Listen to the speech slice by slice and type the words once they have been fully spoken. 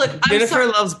Look, Jennifer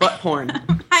loves butt porn.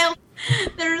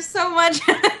 There's so much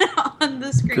on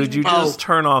the screen. Could you just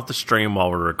turn off the stream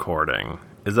while we're recording?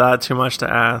 Is that too much to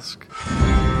ask?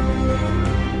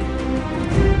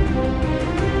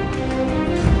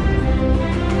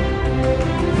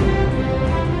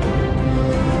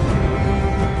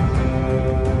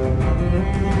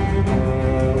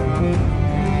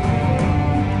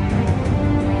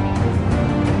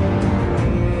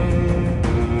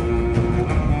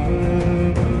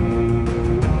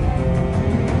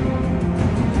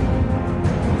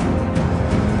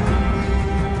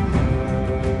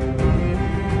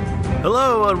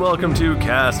 Hello and welcome to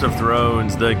Cast of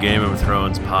Thrones, the Game of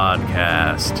Thrones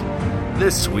podcast.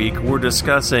 This week we're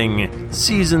discussing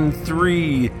Season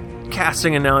 3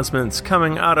 casting announcements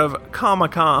coming out of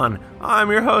Comic-Con.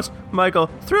 I'm your host, Michael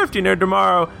Thrifty Nerd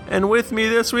Tomorrow, and with me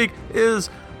this week is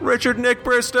Richard Nick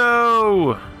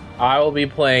Bristow. I will be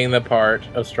playing the part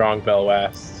of Strong Bell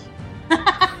West.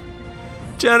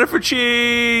 Jennifer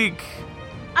Cheek.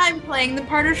 I'm playing the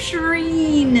part of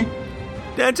Shireen.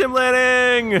 Dan Tim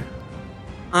Lanning.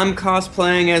 I'm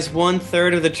cosplaying as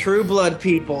 1/3 of the True Blood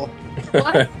people.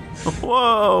 What?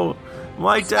 Whoa.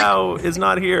 Mike Dow is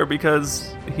not here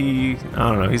because he's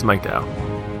Mike Dow.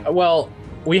 Well,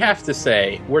 we have to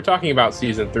say, we're talking about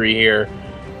Season 3 here,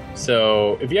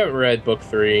 so if you haven't read Book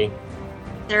 3,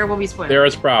 There will be spoilers. there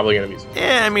is probably going to be some.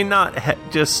 Yeah, I mean, not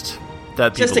just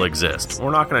that Just people a- exist. We're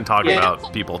not going to talk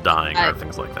about people dying or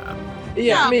things like that.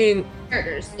 Yeah, No. I mean,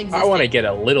 Characters existing. I want to get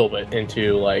a little bit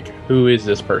into, like, who is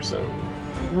this person?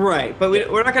 Right, but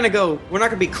we're not gonna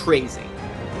be crazy.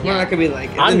 We're not gonna be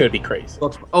like... I'm going to be crazy.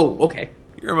 Oh, okay.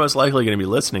 You're most likely going to be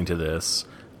listening to this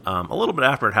a little bit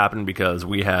after it happened because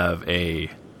we have a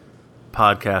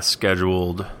podcast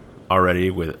scheduled already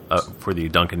with for the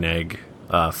Dunk and Egg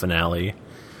finale.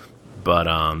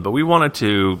 But we wanted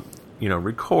to,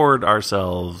 record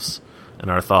ourselves and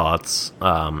our thoughts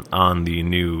on the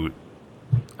new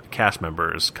cast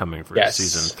members coming for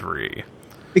Season 3.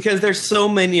 Because there's so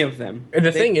many of them. And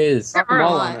the thing is, They're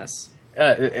all on us.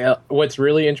 what's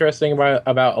really interesting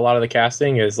about a lot of the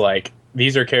casting is, like,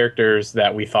 these are characters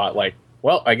that we thought, like,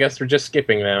 well, I guess we're just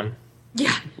skipping them.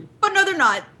 Yeah, but no, they're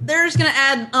not. They're just going to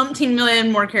add umpteen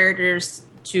million more characters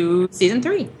to Season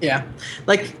 3. Yeah.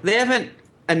 Like, they haven't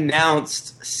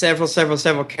announced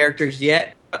several characters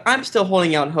yet, but I'm still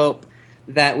holding out hope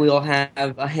that we'll have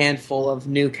a handful of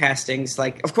new castings.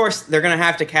 Like, of course, they're going to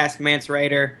have to cast Mance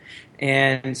Rayder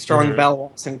and Strong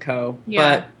Bell and co.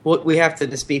 Yeah. But we have to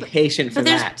just be patient for But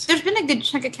that. there's been a good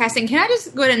chunk of casting. Can I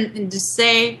just go ahead and just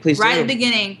say Please right do. at the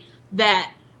beginning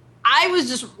that I was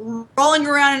just rolling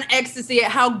around in ecstasy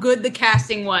at how good the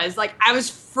casting was. Like, I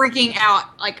was freaking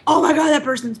out. Like, oh my god, that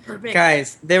person's perfect.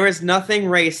 Guys, there was nothing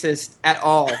racist at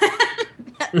all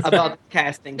about the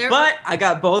casting. But I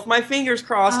got both my fingers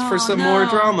crossed for some more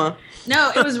drama.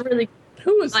 No, it was really...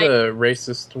 Who was Like- the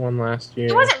racist one last year?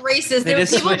 It wasn't racist. They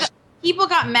just People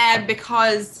got mad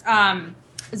because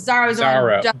Zara's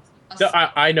Zara. on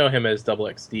I know him as Double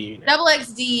XD. Double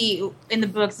XD in the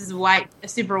books is a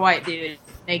super white dude.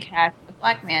 They cast a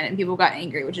black man, and people got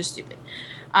angry, which is stupid.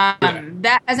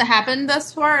 That hasn't happened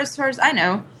thus far, as far as I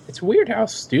know. It's weird how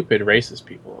stupid racist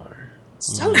people are.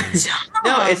 So dumb.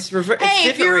 No, it's Hey,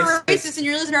 if you're different racist and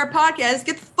you're listening to our podcast,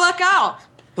 get the fuck out.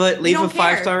 But leave a don't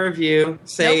care. 5-star review.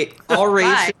 Say all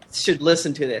racists should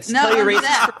listen to this. No, Tell your don't do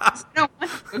racist that.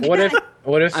 No,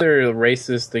 What if they're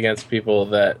racist against people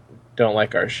that don't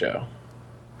like our show?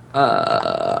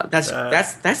 That's drama.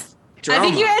 I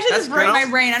think you actually That's just broke great.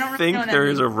 my brain. I don't I really know think what there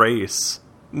that is means. a race.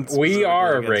 We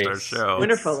are a against our race. show.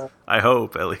 Winterfell. I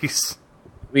hope, at least.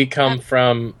 We come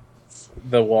from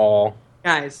the wall.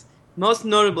 Guys, most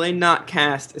notably not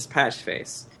cast as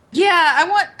Patchface. Yeah,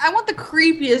 I want the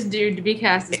creepiest dude to be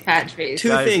cast as Patchface. Two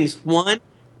Guys. things. One,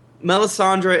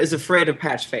 Melisandre is afraid of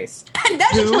Patchface. That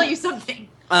should Two. tell you something.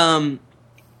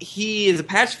 He is a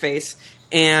Patchface,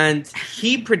 and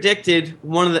he predicted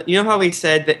one of the... You know how we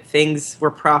said that things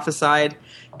were prophesied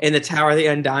in the Tower of the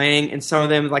Undying, and some of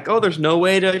them like, oh, there's no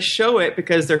way to show it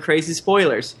because they're crazy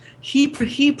spoilers. He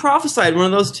prophesied one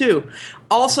of those too.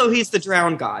 Also, he's the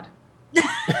Drowned God.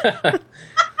 I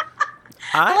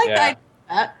like Yeah.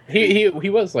 that. He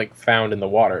was, like, found in the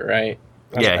water, right?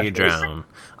 Yeah, he drowned.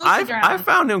 I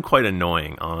found him quite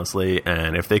annoying, honestly,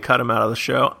 and if they cut him out of the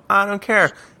show, I don't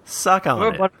care. Suck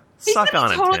on it. Suck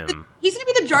on it, Tim. He's gonna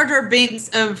be the Jar Jar Binks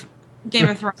of Game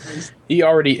of Thrones. He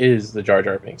already is the Jar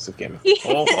Jar Binks of Game of Thrones.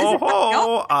 Ho, ho,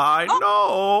 ho, I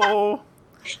know.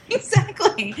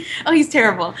 Exactly. Oh, he's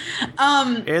terrible.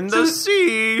 In the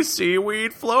sea,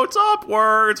 seaweed floats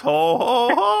upwards. Ho, ho,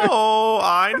 ho,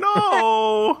 I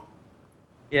know.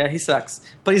 Yeah, he sucks,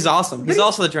 but he's awesome. He's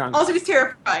also the drunk. Also, he's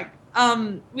terrifying.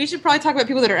 We should probably talk about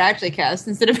people that are actually cast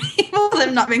instead of people that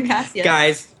have not been cast yet.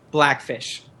 Guys,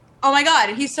 Blackfish. Oh my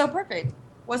god, he's so perfect.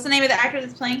 What's the name of the actor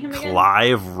that's playing him again?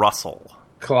 Clive Russell.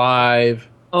 Clive.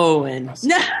 Owen.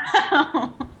 No,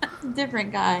 that's a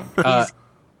different guy.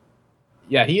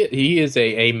 Yeah, he is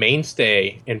a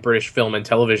mainstay in British film and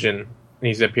television. And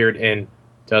he's appeared in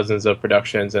dozens of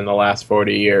productions in the last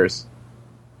 40 years.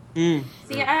 Mm.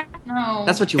 See, I don't know.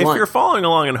 That's what you If want. you're following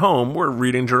along at home, we're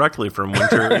reading directly from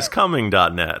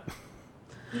winteriscoming.net.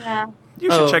 Yeah.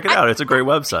 You should check it out. It's a great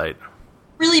website.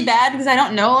 Really bad because I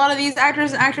don't know a lot of these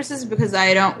actors and actresses because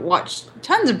I don't watch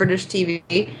tons of British TV.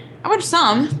 I watch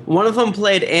some. One of them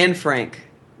played Anne Frank.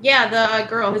 Yeah, the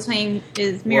girl who's playing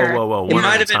is Mira. Whoa. It One might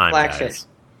at a have been time, Blackfish. guys.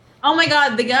 Oh my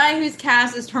god, the guy who's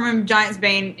cast as Tormund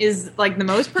Giantsbane is like the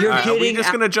most perfect. You're Are we getting just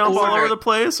going to jump all order. over the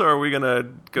place, or are we going to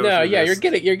go No, through yeah, this?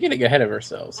 you're getting ahead of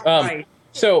ourselves. Right.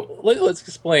 So let's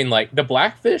explain. Like the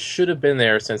Blackfish should have been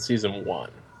there since season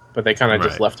 1, but they kind of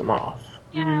just Right. left him off.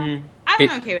 Yeah, Mhm. I'm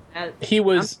okay with that. He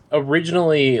was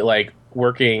originally like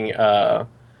working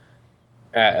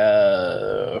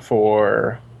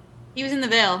for He was in the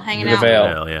Vale, hanging The out. Vale.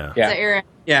 Hell, yeah. Yeah. The era.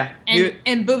 Yeah.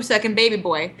 And Boobsuck and Baby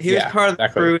Boy. He was Yeah, part of the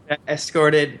exactly. crew that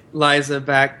escorted Liza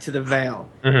back to the Vale.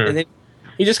 Mhm. And then,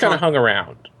 He just kind of hung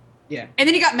around. yeah, And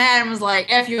then he got mad and was like,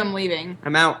 F you, I'm leaving.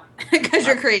 I'm out. Because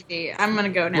you're crazy. I'm going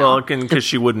to go now. Well, because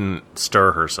she wouldn't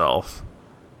stir herself.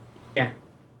 Yeah.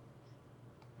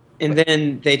 And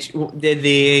then they did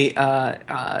the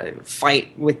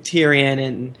fight with Tyrion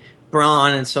and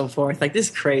Bronn and so forth. Like, this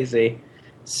is crazy.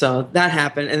 So that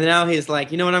happened. And now he's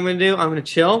like, you know what I'm going to do? I'm going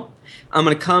to chill. I'm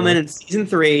going to come in season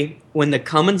 3 when the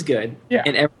coming's good. Yeah.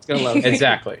 And everyone's going to love it.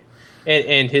 Exactly.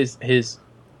 And his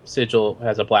sigil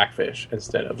has a blackfish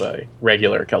instead of a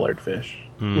regular colored fish.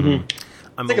 Mhm.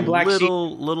 I'm like a black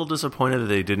little disappointed that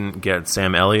they didn't get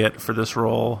Sam Elliott for this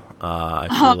role. I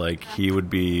feel like he would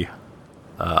be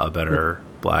a better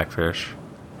Blackfish.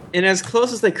 And as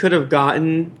close as they could have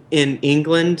gotten in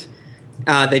England,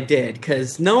 they did,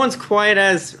 because no one's quite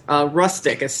as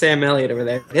rustic as Sam Elliott over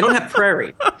there. They don't have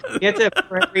prairie. You have to have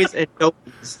prairies and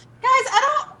goats.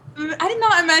 Guys, I did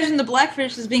not imagine the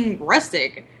Blackfish as being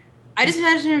rustic. I just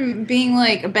imagine him being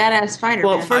like a badass fighter.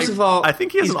 Well, man. first of all, I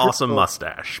think he has he's an awesome cool.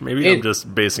 mustache. Maybe I'm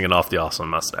just basing it off the awesome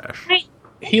mustache.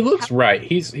 He looks right.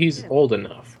 He's old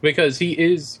enough because he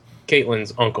is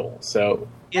Caitlyn's uncle. So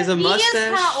He has a He is mustache.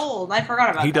 kind of old. I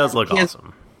forgot about He that. does look He has-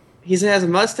 awesome. He has a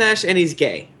mustache and he's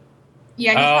gay.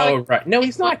 Yeah, he's oh probably, right, no,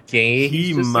 he's not gay. He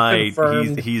He's just a might.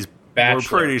 confirmed He's. bachelor.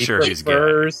 We're pretty He sure he's gay.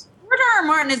 prefers- George R. R.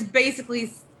 Martin is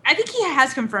basically. I think he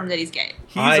has confirmed that he's gay,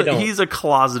 He's a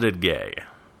closeted gay.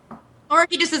 or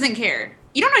he just doesn't care.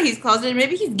 You don't know he's closeted.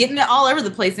 Maybe he's getting it all over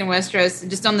the place in Westeros,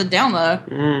 just on the down low.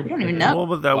 Mm. You don't even know. Well,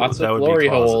 but that, Lots that of would glory be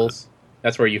closeted. holes.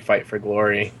 That's where you fight for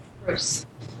glory Gross.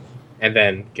 and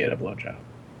then get a blowjob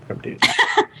from dudes.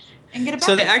 And get it back.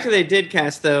 So the actor they did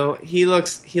cast, though, he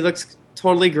looks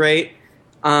totally great.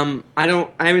 I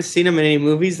haven't seen him in any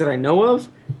movies that I know of,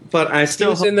 but I He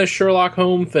still was in the Sherlock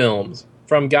Holmes films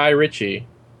from Guy Ritchie.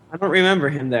 I don't remember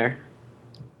him there.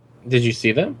 Did you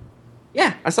see them?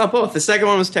 Yeah, I saw both. The second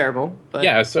one was terrible, but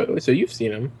Yeah, so you've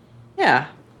seen him. yeah.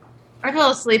 I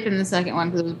fell asleep in the second one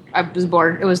because I was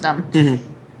bored. It was dumb.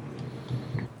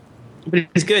 But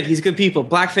he's good. He's good people.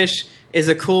 Blackfish is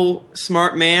a cool,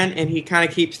 smart man, and he kind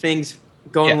of keeps things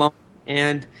going Yeah. along.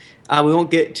 And we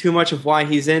won't get too much of why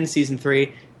he's in season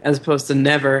 3, as opposed to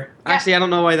never. Yeah. Actually, I don't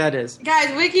know why that is.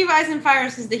 Guys, Wiki of Ice and Fire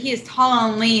says that he is tall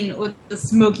and lean with the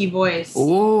smoky voice.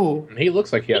 Ooh. He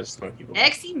looks like he has a smoky voice.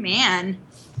 Sexy man.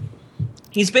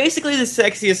 He's basically the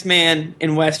sexiest man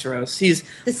in Westeros. He's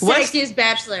The West- sexiest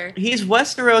bachelor. He's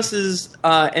Westeros's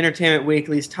Entertainment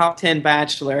Weekly's top 10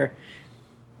 bachelor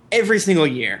every single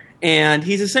year. And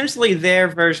he's essentially their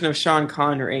version of Sean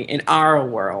Connery in our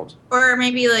world. Or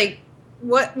maybe like,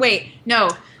 what? Wait, no.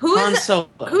 Han Solo.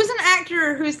 Who's an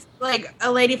actor who's like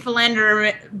a lady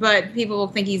philanderer, but people will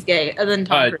think he's gay, other than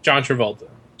Tom Cruise? John Travolta.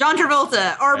 John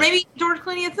Travolta. Or maybe George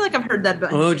Clooney. I feel like I've heard that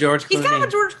bunch. Oh, George He's kind of Clooney.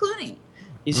 a George Clooney.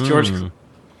 He's George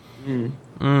Mm.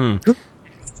 Clooney.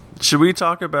 Should we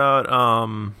talk about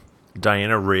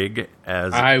Diana Rigg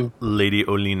as I- Lady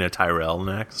Olenna Tyrell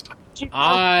next?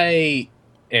 I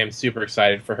am super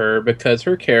excited for her because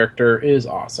her character is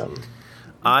awesome.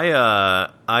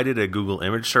 I did a Google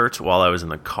image search while I was in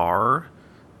the car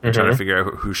and trying to figure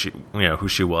out who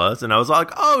she was, and I was like,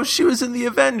 oh, she was in the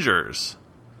Avengers.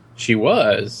 She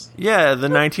was. Yeah, the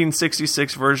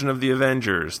 1966 version of the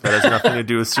Avengers that has nothing to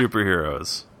do with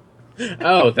superheroes.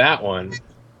 Oh, that one.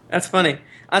 That's funny.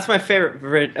 That's my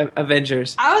favorite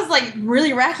Avengers. I was like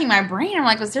really racking my brain. I'm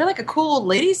like, was there like a cool old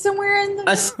lady somewhere in the?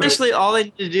 Essentially, all they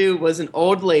needed to do was an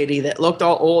old lady that looked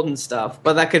all old and stuff,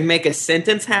 but that could make a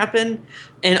sentence happen,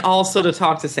 and also to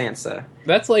talk to Sansa.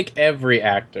 That's like every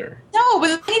actor. No,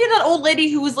 but they needed an old lady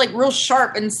who was like real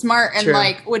sharp and smart and True.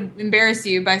 like would embarrass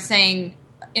you by saying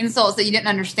insults that you didn't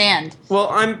understand. Well,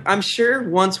 I'm sure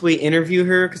once we interview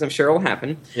her, because I'm sure it'll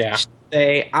happen. Yeah.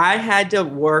 Say I had to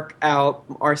work out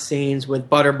our scenes with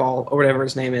Butterball or whatever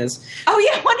his name is. Oh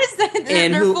yeah, what is that?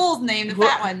 And Their who- fool's name, the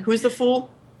fat one. Who's the fool?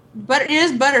 But it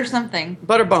is Butter something.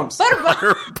 Butterbumps.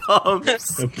 Butter.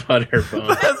 Bumps.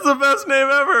 Butterball. That's the best name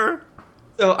ever.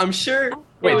 So I'm sure.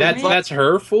 Wait, Oh, that's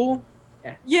her fool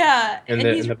Yeah. in and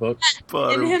the he's book.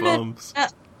 and him and- Bumps.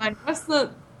 what's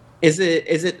the? Is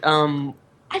it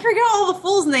I forget all the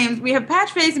fools' names. We have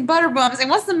Patchface and Butterbumps, and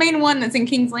what's the main one that's in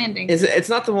King's Landing? it's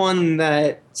not the one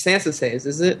that Sansa says,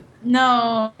 is it?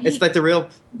 No, It's like the real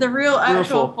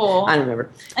actual fool. fool. I don't remember.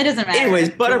 It doesn't matter. Anyways,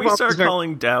 Can we Butterbumps start is very-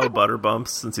 calling Dow Butterbumps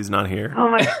since he's not here? Oh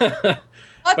my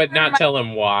But not tell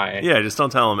him why. Yeah, just don't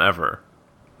tell him ever.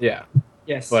 Yeah.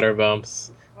 yes.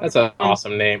 Butterbumps. That's an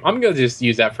awesome name. I'm gonna just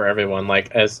use that for everyone,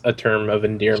 like as a term of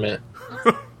endearment.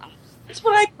 That's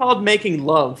what I called making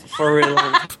love for a really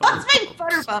long time. Let's make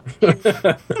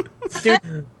Butterbumps.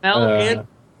 Mel and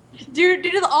Due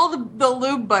to all the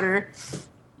lube butter.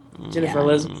 Jennifer Yeah.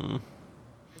 Elizabeth.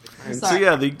 I'm So sorry.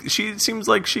 yeah, she seems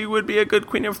like she would be a good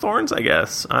Queen of Thorns, I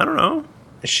guess. I don't know.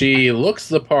 She looks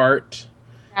the part,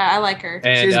 I like her.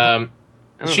 and She's- I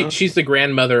don't know. she's the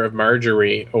grandmother of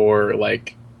Marjorie, or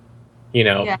like,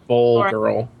 Yeah. Bull Or-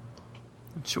 Girl.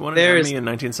 She won an There's- Emmy in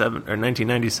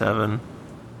 1997.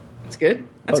 That's good.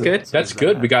 That's Oh, good. That's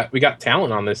good. We got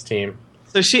talent on this team.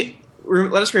 So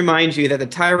let us remind you that the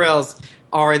Tyrells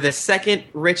are the second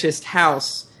richest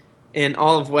house in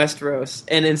all of Westeros,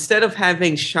 and instead of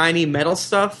having shiny metal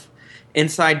stuff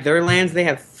inside their lands, they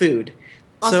have food.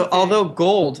 Also So food. although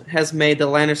gold has made the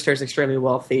Lannisters extremely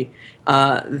wealthy,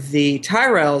 the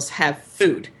Tyrells have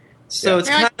food. So Yeah. it's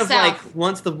They're kind like of South. like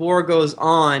once the war goes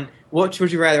on, which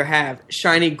would you rather have,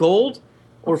 shiny gold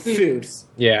or food?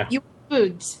 Yeah. You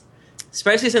foods.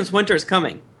 Especially since winter is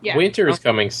coming. Yeah. Winter is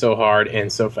coming so hard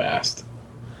and so fast.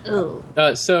 Ugh.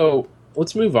 So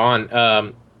let's move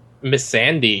on. Miss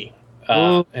Sandy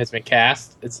Ooh. has been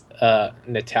cast. It's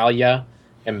Natalia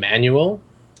Emmanuel.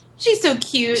 She's so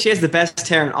cute. She has the best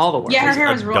hair in all the world. Yeah, her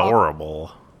hair was real.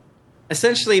 Adorable.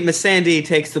 Essentially, Miss Sandy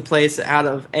takes the place out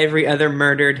of every other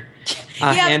murdered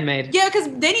handmaid. Yeah, because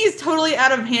Dany is totally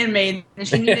out of handmaid, and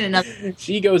she needed another.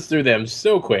 She goes through them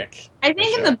so quick. I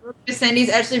think in the book, Sandy's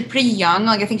actually pretty young.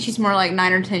 Like I think she's more like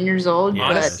 9 or 10 years old. Yeah,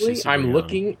 but Honestly, she's super I'm young.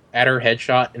 looking at her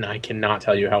headshot and I cannot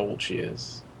tell you how old she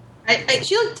is.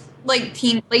 she looked like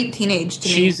late teenage to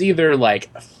me. She's either like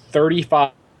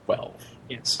 35, 12.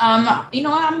 Yes. You know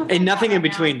what? I'm And nothing in right now.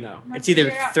 between, though. I'm It's either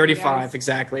gonna figure it out for you 35 guys.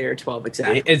 exactly or 12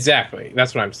 exactly. Exactly.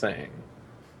 That's what I'm saying.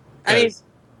 I mean,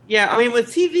 yeah, I mean, with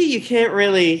TV, you can't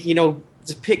really,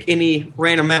 just pick any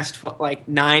random ass, like,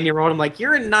 9-year-old. I'm like,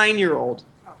 you're a 9-year-old.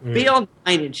 Be all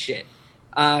 9 and shit.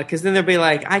 Because then they'll be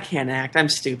like, I can't act. I'm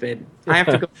stupid. I have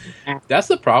to go act. That's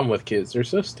the problem with kids. They're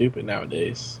so stupid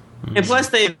nowadays. And plus,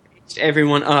 they've aged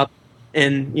everyone up.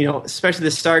 And, especially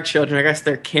the Stark children, I guess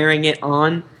they're carrying it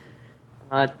on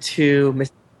to Miss.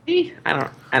 I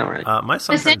don't really. My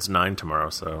son Listen- turns 9 tomorrow,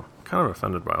 so kind of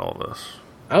offended by all this.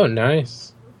 Oh,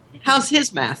 nice. How's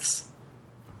his maths?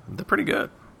 They're pretty good.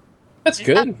 That's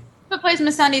good. What plays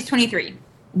Miss Sandy's 23?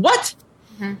 What?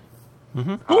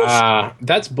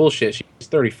 That's bullshit. She's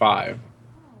 35.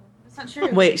 That's not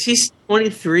true. Wait, she's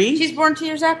 23? She's born 2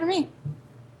 years after me.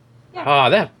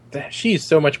 That she's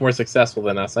so much more successful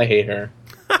than us. I hate her.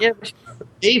 Yeah, but she's a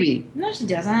baby. No, she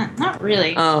doesn't. Not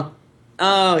really. Oh,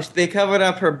 they covered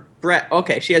up her breast.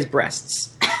 Okay, she has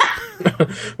breasts.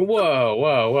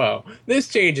 Whoa. This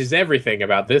changes everything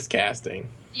about this casting.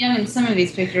 yeah, in some of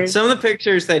these pictures. Some of the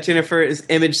pictures that Jennifer is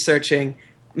image searching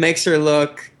makes her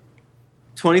look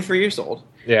 23 years old.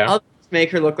 Yeah. Others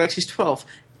make her look like she's 12,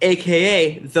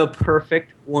 aka the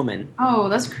perfect woman. Oh,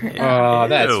 that's crazy.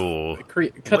 That's Ew.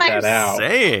 cut that out.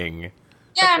 Saying.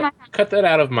 yeah, Cut that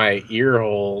out of my ear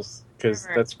holes because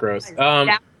that's gross.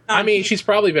 I mean, she's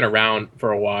probably been around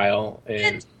for a while,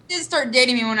 and She did start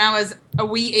dating me when I was a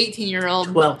wee 18-year-old.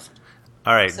 12.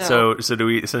 All right, So- so do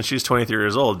we? Since she's 23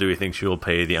 years old, do we think she will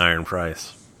pay the iron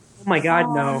price? Oh my god,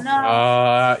 Oh,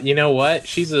 no. you know what?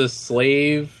 She's a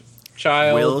slave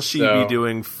child. Will she so- be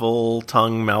doing full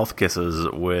tongue mouth kisses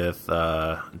with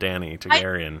Dany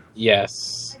Targaryen?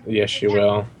 Yes, she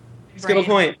will. Let's get a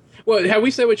point. Well, have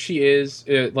we said what she is?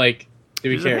 Do we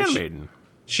She's a care? handmaiden,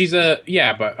 She's but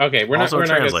okay, we're also not. a We're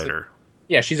not translator.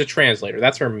 Yeah, she's a translator.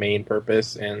 That's her main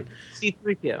purpose. And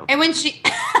C-3PO. And when she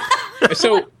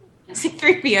so,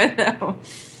 C-3PO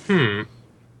though.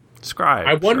 Scribe.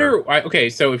 I wonder. sure. Okay,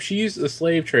 so if she's a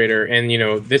slave trader, and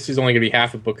this is only going to be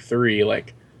half of book 3,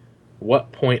 like,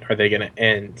 what point are they going to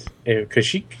end?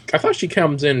 Because I thought she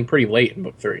comes in pretty late in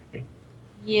book 3,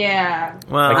 Yeah,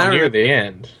 Well, like don't near know. the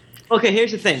end. Okay,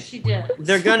 here's the thing. she did.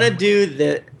 They're gonna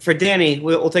do for Danny.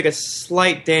 We'll take a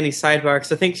slight Danny sidebar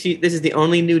because I think this is the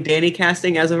only new Danny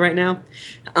casting as of right now.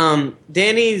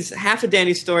 Half of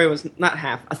Danny's story was not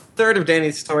half. A third of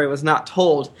Danny's story was not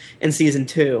told in season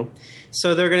 2.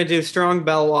 So they're gonna do Strong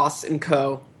Belwas and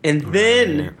Co. And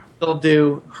then Right. they'll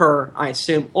do her, I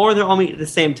assume, or they'll all meet at the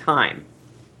same time.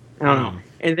 I don't know.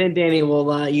 And then Danny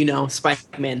will,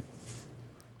 spike him in.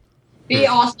 Be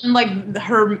awesome, like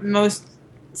her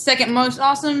second most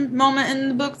awesome moment in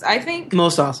the books, I think.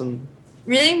 Most awesome.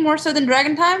 Really? More so than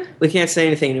Dragon Time? We can't say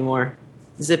anything anymore.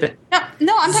 Zip it.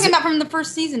 No, I'm talking about from the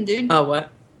first season, dude. Oh, what?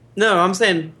 No, I'm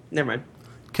saying. Never mind.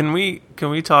 Can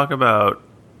we talk about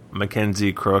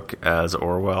Mackenzie Crook as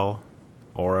Orwell?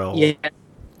 Yeah.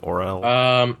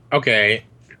 Orel? Okay.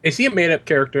 Is he a made-up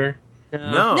character?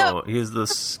 No, No. he's the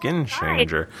skin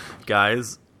changer.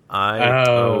 Guys,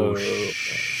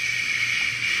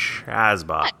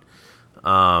 Shazbot.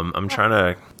 I'm trying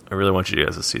to. I really want you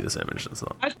guys to see this image.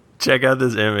 Check out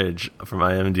this image from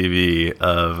IMDb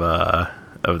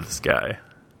of this guy.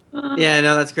 Yeah,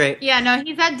 no, that's great. Yeah, no,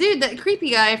 he's that dude, that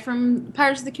creepy guy from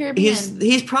Pirates of the Caribbean.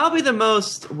 He's probably the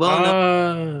most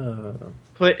well-known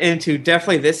put into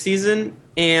definitely this season,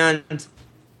 and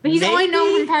but he's only maybe-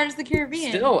 known from Pirates of the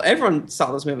Caribbean. still everyone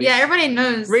saw those movies. Yeah, everybody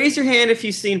knows. Raise your hand if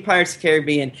you've seen Pirates of the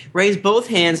Caribbean. Raise both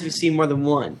hands if you've seen more than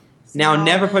one. Now, No.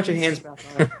 never put your hands back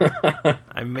on.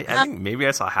 I think maybe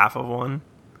I saw half of one.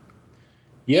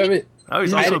 You haven't. Oh,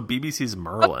 he's I also didn't- BBC's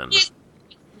Merlin.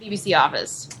 BBC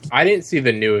Office. I didn't see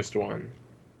the newest one,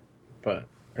 but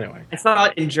anyway. I saw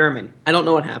it in German. I don't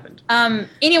know what happened.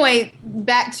 Anyway,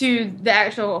 back to the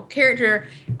actual character.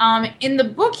 In the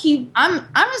book, I'm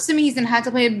assuming he's gonna have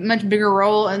to play a much bigger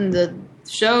role in the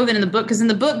show than in the book, because in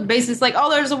the book, basically, it's like,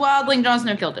 oh, there's a wildling, Jon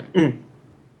Snow killed him, and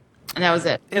that was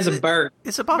it. There's a bird.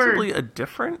 Is it possibly a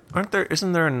different?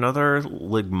 Isn't there another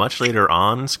like much later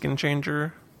on skin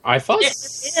changer? I thought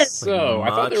Yes, it is. so. I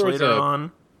thought Much there was later a.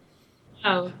 on.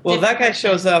 Oh, Well, that guy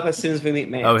shows up as soon as we meet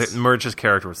Mance. Oh, it merged his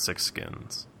character with 6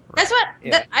 skins. That's what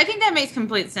Yeah. I think that makes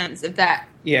complete sense. If that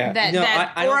Yeah. that No,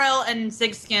 that I don't- Orel and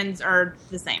Six Skins are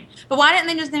the same, but why didn't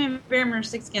they just name him Faramir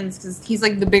Six Skins? Because he's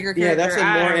like the bigger Yeah, character. that's a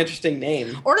I more don't- interesting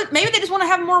name. Or maybe they just want to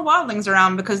have more wildlings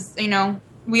around because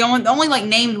we only like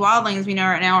named wildlings we know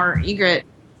right now are Egret.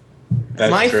 That's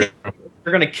My true.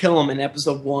 We're gonna kill him in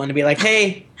episode 1 and be like,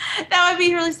 "Hey, That would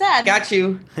be really sad. got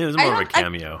you." It was I more of a don't- I-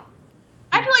 cameo.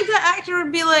 I feel like that actor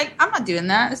would be like, I'm not doing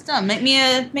that. It's dumb. Make me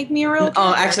a real. Oh, character."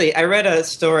 actually, I read a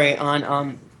story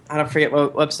on I don't forget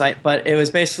what website, but it was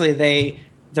basically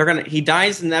he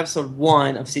dies in episode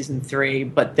 1 of season 3,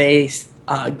 but they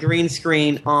green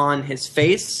screen on his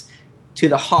face to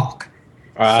the hawk.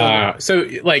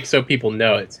 So people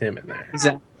know it's him in there.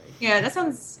 Exactly. Yeah, that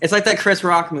sounds. It's like that Chris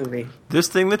Rock movie. This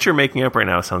thing that you're making up right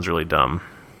now sounds really dumb.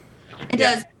 It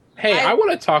Yeah. does. Hey, I- I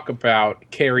want to talk about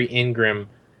Carrie Ingram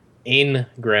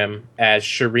as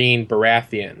Shireen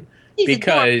Baratheon He's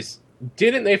because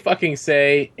didn't they fucking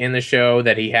say in the show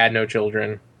that he had no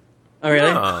children? Oh,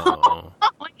 really? Oh,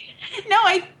 No,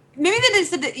 maybe they just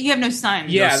said that you have no son.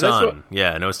 Yeah, no that's son. what-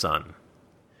 Yeah, no son.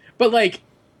 But like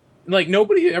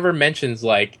nobody ever mentions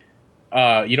like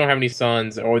you don't have any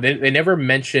sons, or they never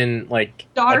mention like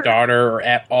Daughter. a daughter or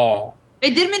at all. They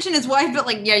did mention his wife, but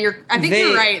like, yeah, I think They-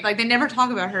 you're right. Like, they never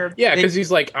talk about her. Yeah, They- because he's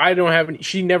like, I don't have any.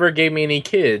 She never gave me any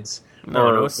kids No,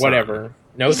 or no son. whatever.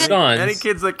 No He didn't- sons. Any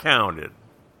kids that counted.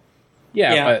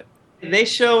 Yeah, Yeah. but They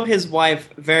show his wife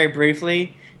very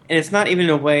briefly, and it's not even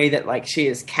a way that like she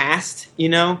is cast.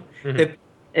 Mhm.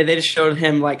 They just showed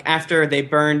him like after they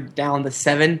burned down the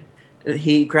 7,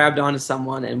 he grabbed onto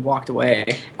someone and walked away.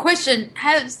 Question: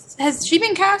 Has she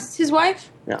been cast? His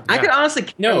wife? No, I Yeah. could honestly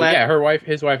care no, less. yeah,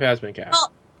 his wife has been cast.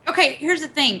 Well, okay. Here's the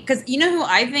thing, because you know who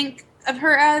I think of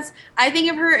her as? I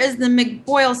think of her as the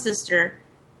McBoyle sister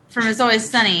from It's Always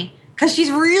Sunny, because she's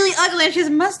really ugly and she has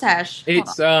a mustache. Hold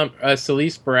It's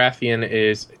Celeste Baratheon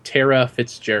is Tara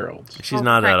Fitzgerald. She's Oh,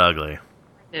 not that right. ugly.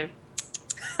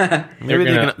 on. Maybe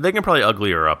gonna- they can probably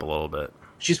ugly her up a little bit.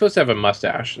 She's supposed to have a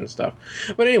mustache and stuff.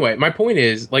 But anyway, my point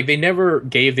is, like, they never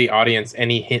gave the audience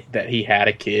any hint that he had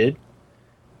a kid.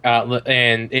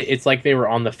 And it's like they were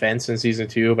on the fence in season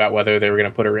 2 about whether they were going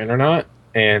to put her in or not.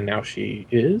 And now she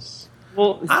is.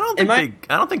 Well, I don't in think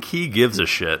I don't think he gives a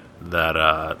shit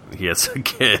that he has a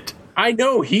kid. I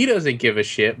know he doesn't give a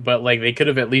shit, but like they could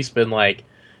have at least been like,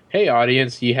 "Hey,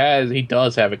 audience, he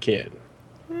does have a kid."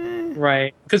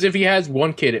 Right. Because if he has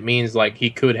one kid, it means like he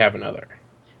could have another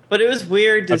But it was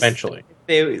weird to eventually.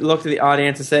 they looked at the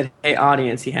audience and said, "Hey,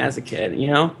 audience, he has a kid." You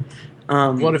know.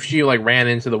 What if she like ran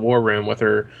into the war room with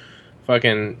her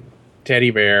fucking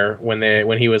teddy bear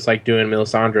when he was like doing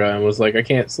Melisandre and was like, "I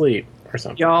can't sleep" or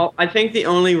something? Y'all, I think the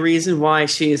only reason why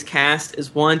she is cast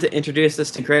is one, to introduce us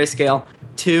to Grayscale,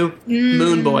 two,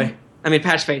 Moon Boy. I mean,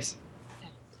 Patchface.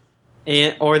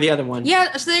 Or the other one.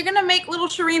 Yeah, so they're gonna make little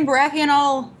Shireen Baratheon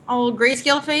all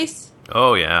grayscale face.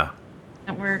 Oh yeah,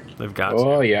 That work. they've got to.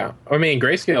 Oh yeah, I mean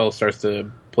Grayscale starts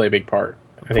to play a big part.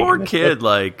 I think, Poor in this kid, book.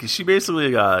 like she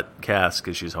basically got cast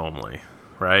because she's homely,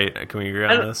 right? Can we agree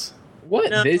on this?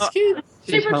 What No, this kid?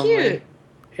 She's Super homely. cute.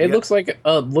 It looks like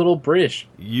a little British.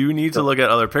 You need to look at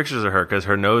other pictures of her because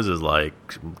her nose is like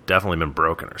definitely been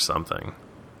broken or something.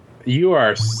 You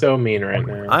are so mean right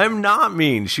now. I'm not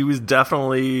mean. She was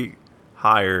definitely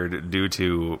hired due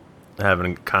to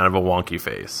having kind of a wonky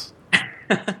face.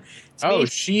 Oh,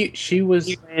 she was.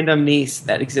 Any random niece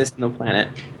that exists on the planet.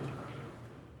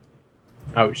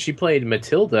 Oh, she played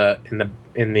Matilda in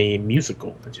the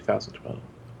musical in 2012.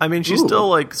 I mean, she's Ooh. still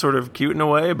like sort of cute in a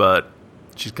way, but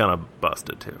she's kind of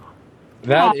busted too.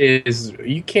 That is,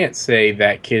 you can't say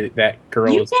that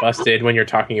girl You is can't- busted when you're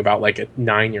talking about like a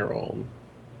 9-year-old.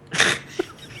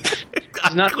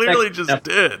 I not clearly sexy just enough.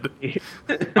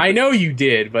 did. I know you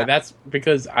did, but that's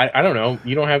because I don't know.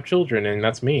 You don't have children, and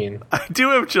that's mean. I do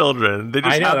have children. They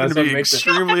just I know, happen that's to what be makes it-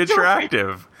 extremely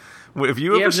attractive. If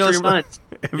you You have, have no extremely, sons.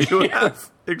 if you have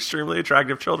extremely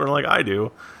attractive children like I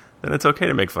do, then it's okay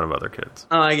to make fun of other kids.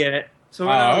 Oh, I get it. So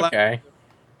we're not Oh, allowed okay.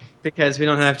 because we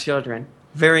don't have children.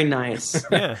 Very nice.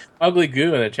 Yeah. Ugly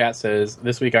Goo in the chat says,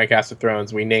 "This week on Cast of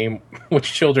Thrones, we name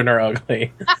which children are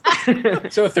ugly."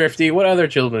 So Thrifty, what other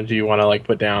children do you want to like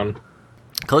put down?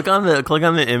 Click on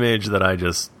the image that I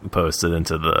just posted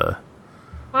into the.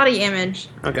 Body image.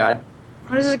 Oh God.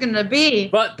 What is it gonna be?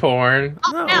 Butt porn.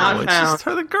 No, no. it's just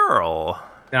her, the girl.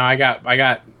 No, I got. If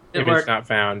Didn't it's work. not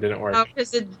found, didn't work. Oh,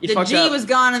 because the fucked G up. was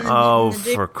gone and the, Oh, and the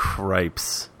J- for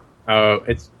cripes! Oh,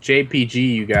 it's JPG,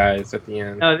 you guys, at the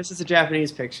end. No, this is a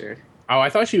Japanese picture. Oh, I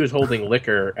thought she was holding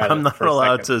liquor. I'm not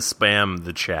allowed to spam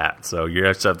the chat, so you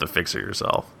just have to fix it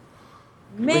yourself.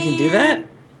 Man. We can do that.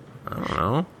 I don't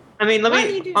know. I mean, Why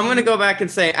do you do I'm that? going to go back and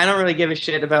say I don't really give a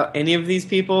shit about any of these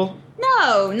people.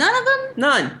 No, none of them.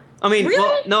 None. I mean,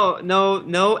 Really? well,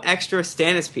 no extra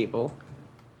Stannis people.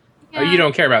 Oh, you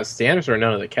don't care about Stannis or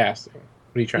none of the casting?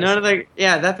 What are you trying None to of say? the.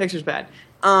 Yeah, that picture's bad.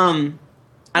 I You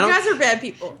don't. guys are bad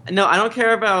people. No, I don't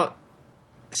care about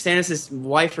Stannis'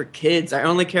 wife or kids. I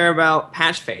only care about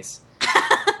Patchface.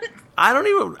 I don't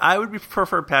even. I would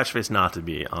prefer Patchface not to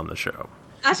be on the show.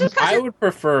 That's just I because would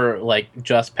prefer like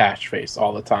just Patchface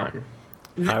all the time.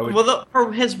 I would-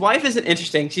 Well, his wife isn't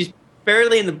interesting. She's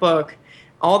barely in the book.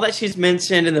 All that she's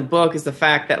mentioned in the book is the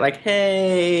fact that, like,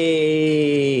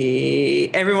 hey,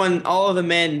 everyone, all of the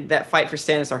men that fight for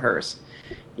Stannis are hers.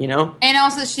 You know? and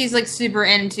also she's like super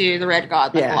into the Red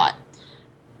God like Yeah. a lot.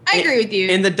 I agree with you.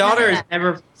 And the daughter is That's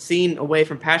never seen away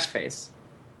from Patchface.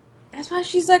 why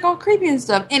she's like all creepy and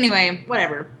stuff. Anyway,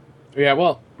 whatever. Yeah,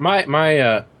 well, my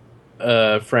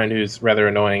friend who's rather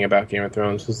annoying about Game of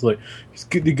Thrones was like,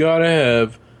 you gotta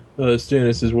have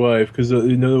Stannis' wife because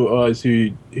otherwise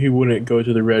he wouldn't go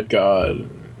to the Red God.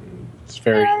 It's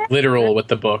very literal with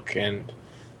the book, and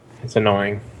it's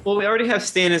annoying. Well, we already have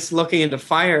Stannis looking into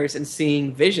fires and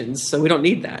seeing visions, so we don't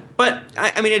need that. But,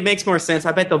 I mean, it makes more sense.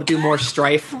 I bet they'll do more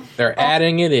strife. They're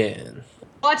adding it in.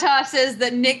 Wata says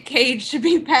that Nick Cage should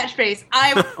be Patchface.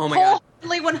 I Oh my God.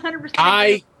 wholeheartedly 100%.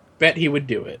 I bet he would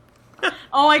do it.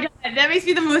 Oh my god, that makes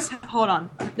me the most. Hold on.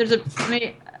 There's a.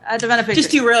 I have to find a picture.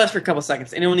 Just derail us for a couple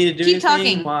seconds. Anyone need to do Keep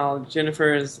anything talking. while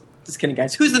Jennifer is... Just kidding,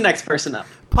 guys. Who's the next person up?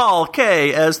 Paul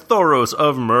K as Thoros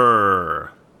of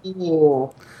Myr.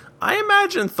 Ooh. I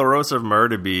imagine Thoros of Myr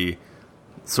to be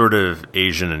sort of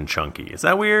Asian and chunky. Is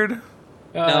that weird?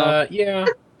 Yeah.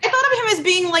 I thought of him as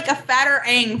being like a fatter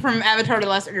Aang from Avatar: The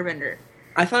Last Airbender.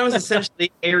 I thought it was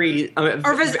essentially Ares, Or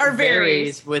Varys.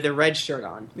 Varys with a red shirt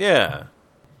on. Yeah.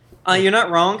 You're not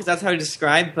wrong, because that's how he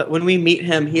described, but when we meet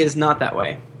him, he is not that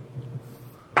way.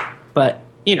 But,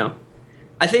 you know,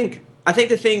 I think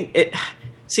the thing...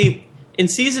 See, in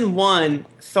Season 1,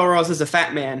 Thoros is a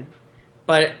fat man,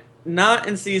 but not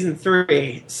in Season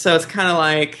 3, so it's kind of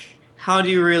like, how do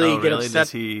you really get upset?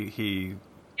 Does he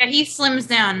Yeah, he slims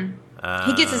down.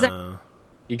 He gets his-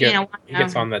 He Yeah,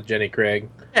 gets on that Jenny Craig.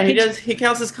 Yeah, he does. He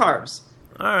counts his carbs.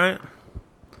 All right.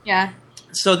 Yeah,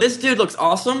 So this dude looks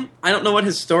awesome. I don't know what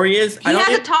his story is. he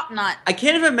has a top knot. I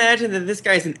can't even imagine that this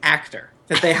guy's an actor.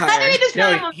 that they How do we hired.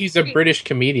 describe No, him? he's a British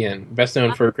comedian, best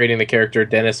known for creating the character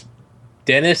Dennis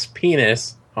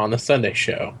Penis on the Sunday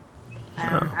Show.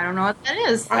 I don't know what that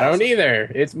is. I don't either.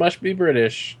 It must be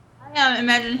British. I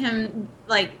imagine him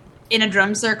like in a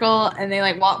drum circle, and they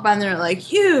like walk by and they're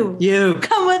like, "You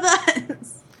come with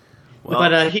us." Well,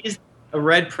 But he's a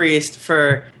red priest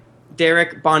for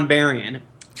Derek Bonbarian,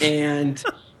 and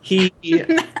he's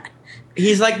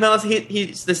like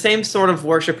he's the same sort of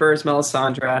worshiper as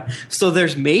Melisandre. So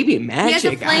there's maybe He has a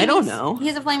magic. flaming- I don't know. He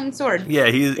has a flaming sword. yeah,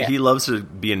 he loves to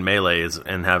be in melees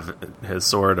and have his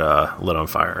sword lit on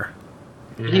fire.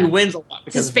 He wins a lot It's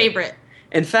because his of it. favorite.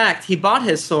 In fact, he bought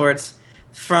his swords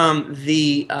from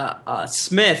the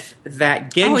smith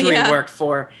that Gendry yeah. worked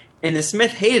for, and the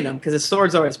smith hated him because his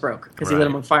swords always broke because he lit Right.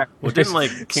 them on fire. Well, didn't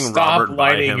like King Stop Robert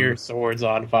buy lighting him? your swords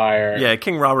on fire. Yeah,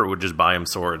 King Robert would just buy him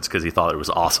swords because he thought it was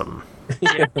awesome.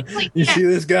 You see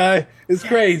this guy? It's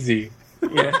crazy.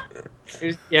 Yeah,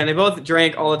 and they both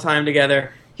drank all the time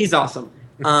together. He's awesome.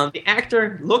 The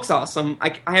actor looks awesome.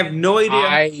 I have no idea.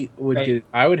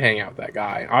 I would hang out with that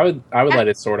guy. I would light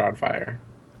his sword on fire.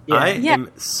 Yeah. I Yeah.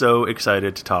 am so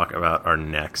excited to talk about our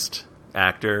next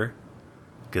actor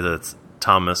because it's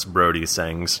Thomas Brody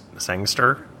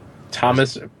Sangster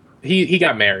Thomas, he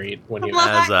got married when he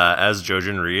was. as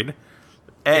Jojen Reed.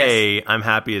 I'm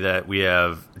happy that we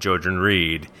have Jojen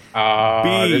Reed.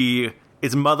 B,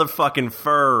 it's motherfucking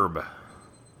Ferb.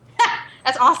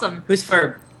 That's awesome. Who's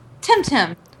Ferb?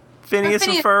 Tim. Phineas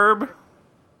and Phineas. Ferb?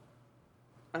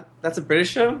 That's a British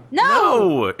show?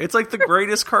 No, it's like the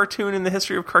greatest cartoon in the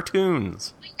history of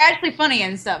cartoons. Actually funny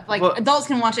and stuff. Like Well, adults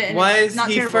can watch it. And Why it's is not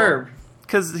he terrible. Ferb?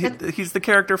 Because he's the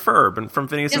character Ferb and from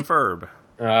Phineas and Ferb.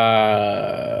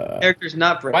 Character's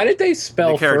not British. Why did they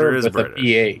spell The character Ferb is with British. a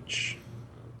PH?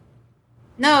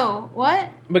 No, what?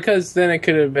 Because then it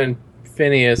could have been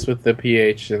Phineas with the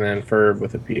PH and then Ferb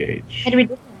with a PH. How do we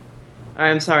do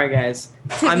I'm sorry, guys.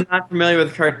 I'm not familiar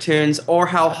with cartoons or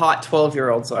how hot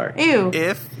 12-year-olds are. that? Ew.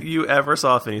 If you ever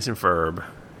saw Phineas and Ferb,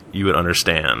 you would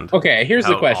understand. Okay, here's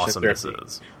how the question, awesome this Thrifty.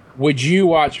 is. Would you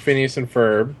watch Phineas and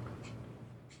Ferb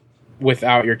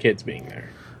without your kids being there?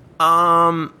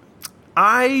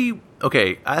 I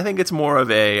think it's more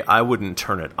of I wouldn't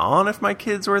turn it on if my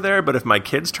kids were there, but if my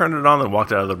kids turned it on and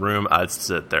walked out of the room, I'd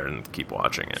sit there and keep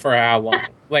watching it. For how long?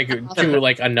 Like to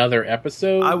like another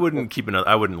episode? I wouldn't keep another.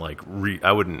 I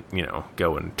wouldn't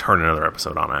go and turn another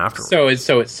episode on afterwards.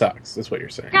 So it sucks. That's what you're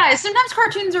saying. Guys, sometimes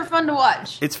cartoons are fun to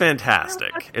watch. It's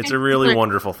fantastic. It's a really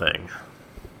wonderful thing.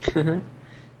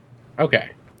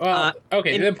 Okay. Well,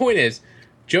 okay. in- The point is,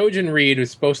 Jojen Reed was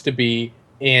supposed to be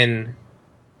in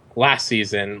last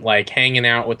season, like hanging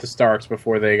out with the Starks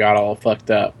before they got all fucked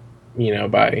up,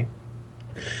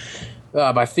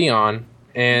 by Theon,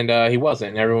 and he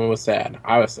wasn't. And everyone was sad.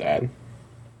 I was sad.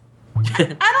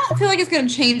 I don't feel like it's going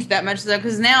to change that much though,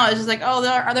 because now it's just like, oh,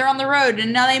 they're on the road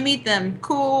and now they meet them.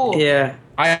 Cool. Yeah.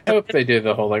 I hope they did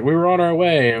the whole like we were on our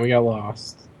way and we got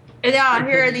lost. And now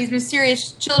here are these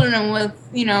mysterious children with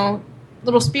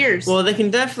little spears. Well, they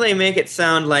can definitely make it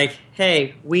sound like,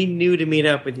 hey, we knew to meet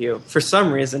up with you for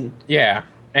some reason. Yeah,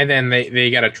 and then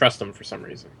they got to trust them for some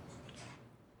reason.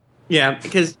 Yeah,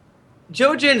 because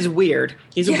Jojen's weird.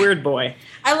 He's a Yeah. weird boy.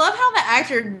 I love how the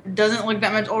actor doesn't look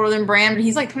that much older than Bran, but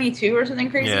he's like 22 or something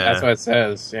crazy. Yeah. That's what it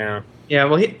says. Yeah. Yeah,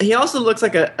 well, he also looks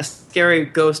like a scary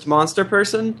ghost monster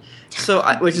person,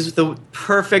 which is the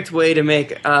perfect way to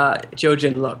make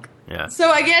Jojen look. Yeah. So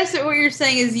I guess what you're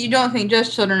saying is you don't think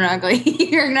just children are ugly.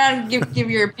 You're not give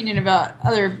your opinion about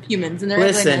other humans and their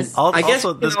Listen, ugliness. I guess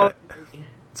Also, this guy.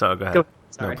 So go ahead. Go-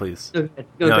 sorry. No, please. Go ahead.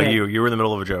 Go No, ahead. you were in the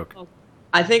middle of a joke.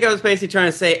 I think I was basically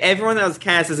trying to say everyone that was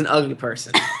cast is an ugly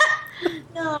person.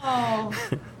 No.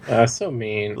 So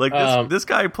mean. Like this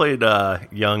guy played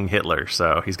young Hitler,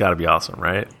 so he's got to be awesome,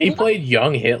 right? He played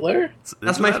young Hitler.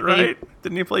 That's Isn't my that right?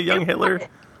 Didn't he play young Hitler?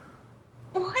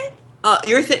 What?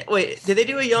 Wait, did they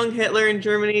do a young Hitler in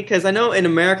Germany? Because I know in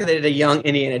America they did a young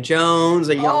Indiana Jones,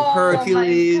 a young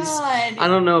Hercules. My God. I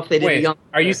don't know if they did a Wait, young.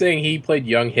 are you saying he played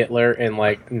young Hitler in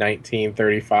like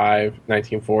 1935,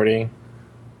 1940?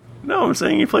 No, I'm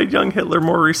saying he played young Hitler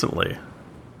more recently.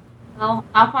 Well,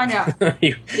 I'll find out.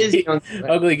 Is young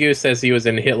Hitler. Ugly Goose says he was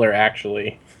in Hitler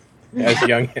actually as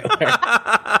young Hitler,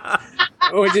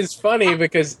 which is funny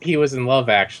because he was in Love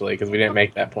Actually because we didn't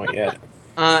make that point yet.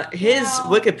 His No.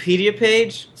 Wikipedia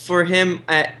page for him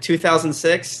at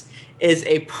 2006 is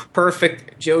a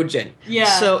perfect Jojen. Yeah.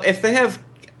 So if they have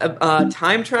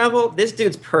time travel, this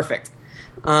dude's perfect.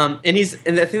 And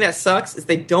the thing that sucks is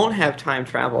they don't have time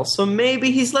travel, so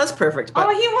maybe he's less perfect. But Oh,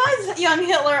 he was young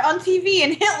Hitler on TV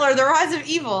in Hitler: The Rise of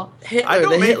Evil. Hitler, I the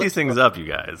don't make Hitler- these things up, you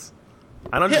guys.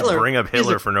 I don't Hitler just bring up is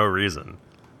Hitler a- for no reason.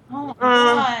 Oh my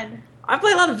god. I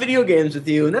play a lot of video games with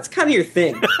you, and that's kind of your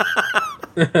thing.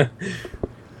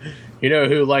 You know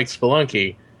who likes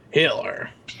Spelunky? Hitler.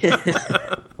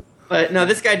 But no,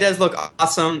 this guy does look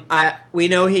awesome. We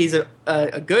know he's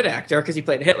a good actor because he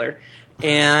played Hitler.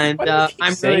 And Why do you keep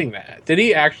I'm saying that. Did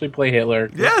he actually play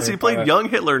Hitler? Yes, he played young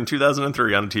Hitler in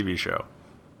 2003 on a TV show.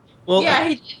 well.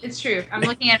 Yeah, it's true. I'm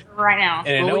looking at it right now.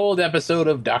 In an old episode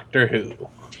of Doctor Who.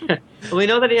 We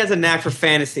know that he has a knack for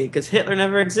fantasy because Hitler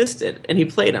never existed, and he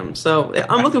played him. So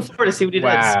I'm looking forward to see what he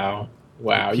does.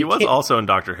 Wow. He You was can't- also in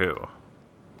Doctor Who.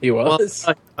 He Well, was.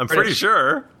 I'm pretty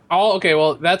sure. Okay,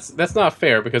 well, that's not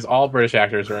fair because all British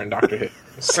actors are in Doctor Who.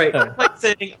 right. It's like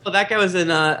saying, well, that guy was in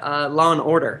Law and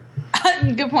Order.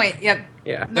 Good point. Yep.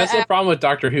 Yeah. That's the problem with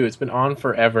Doctor Who. It's been on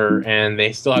forever, and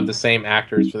they still have the same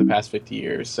actors for the past 50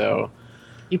 years, so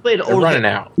He played they're old running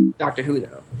Hitler out. in Doctor Who,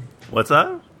 though. What's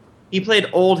that? He played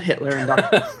old Hitler in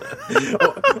Doctor Who.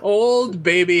 Old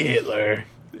baby Hitler.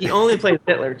 He only played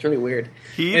Hitler. It's really weird.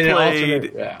 He In an played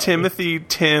alternate- yeah. Timothy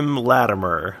Tim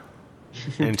Latimer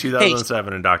in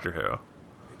 2007 in Doctor Who.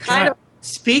 Kind of.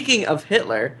 Speaking of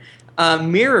Hitler,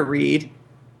 Mira Reed.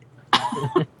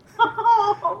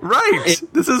 Right.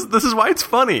 This is why it's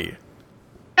funny.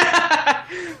 I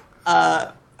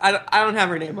don't have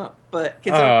her name up, but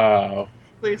continue, Oh,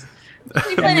 please.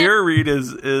 Mira Reed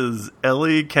is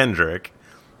Ellie Kendrick,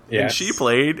 yes. and she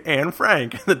played Anne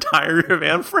Frank in the Diary of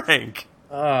Anne Frank.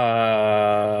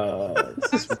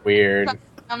 This is weird. Do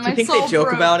you think they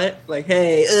joke about it? Like,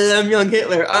 hey, I'm young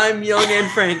Hitler. I'm young Anne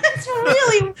Frank. That's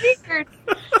really weird.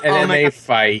 And Oh then my they God.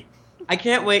 fight. I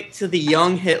can't wait till the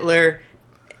young Hitler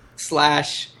 /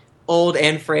 old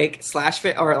Anne Frank /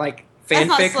 or like That's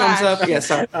not fanfic comes slash. up. Yeah,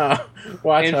 sorry.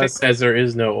 Watch Anne Us says there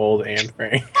is no old Anne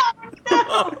Frank.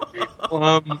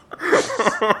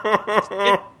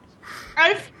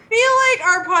 I feel like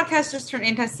our podcast just turned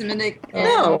anti-Semitic. and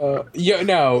No.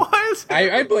 No. Why is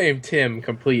I blame Tim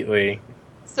completely.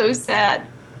 So sad.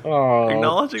 Oh,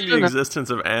 acknowledging the existence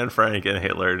of Anne Frank and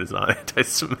Hitler is not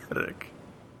anti-Semitic?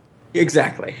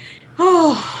 Exactly.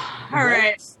 Oh, all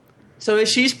right. So as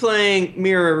she's playing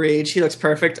Mira Reed, she looks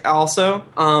perfect. Also,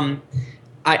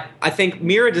 I think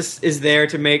Mira just is there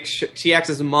to make sure she acts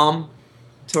as a mom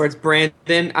towards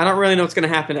Brandon. I don't really know what's going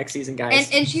to happen next season, guys.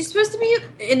 And she's supposed to be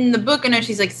in the book. I know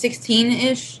she's like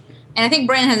 16-ish, and I think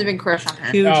Brandon has a big crush on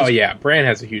her. Huge. Oh yeah, Bran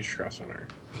has a huge crush on her.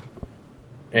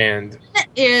 And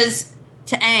Is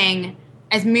to Aang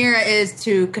as Mira is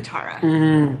to Katara.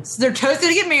 Mhm. So they're toasted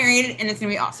to get married, and it's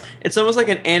gonna be awesome. It's almost like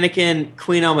an Anakin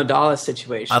Queen Amidala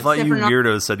situation. I thought Except you for not-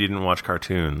 weirdos said you didn't watch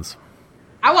cartoons.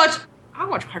 I watch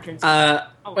cartoons.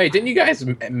 wait, didn't you guys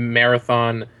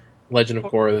marathon Legend of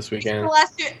Korra this the weekend?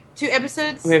 last two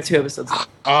episodes? we have 2 episodes.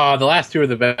 The last two are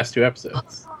the best 2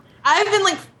 episodes. I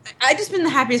just been the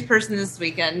happiest person this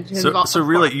weekend. to have So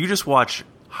really, you just watch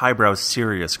highbrow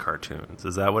serious cartoons.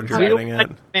 Is that what you're We don't getting like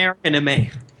at? American anime.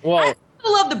 Well, I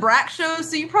love the Brat shows,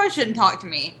 so you probably shouldn't talk to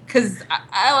me because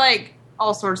I like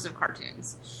all sorts of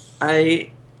cartoons.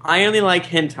 I only like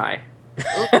hentai.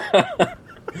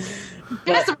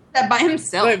 That's that by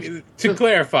himself. to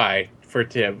clarify for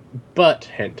Tim, butt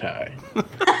hentai.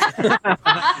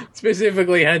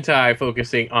 Specifically hentai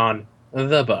focusing on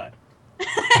the butt.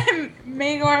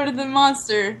 Magor the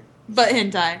monster, but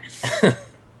hentai.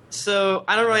 So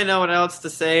I don't really know what else to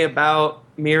say about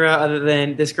Mira other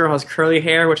than this girl has curly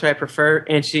hair, which I prefer,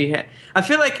 and I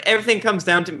feel like everything comes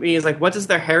down to me is like, what does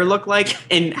their hair look like,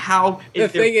 and how? The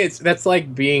thing is, that's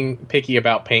like being picky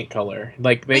about paint color.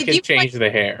 Like, they Wait, do can you change the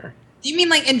hair. Do you mean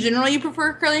like in general you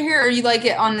prefer curly hair, or you like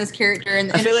it on this character? In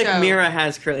I feel the like show? Mira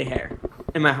has curly hair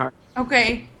in my heart.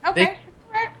 Okay, They-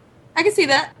 alright. I can see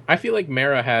that. I feel like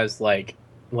Mara has, like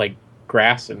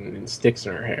grass and sticks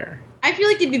in her hair. I feel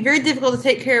like it'd be very difficult to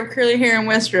take care of curly hair in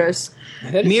Westeros.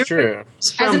 That is Mira- true.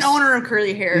 As an owner of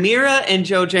curly hair, Mira and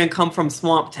Jojen come from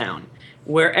Swamp Town,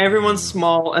 where everyone's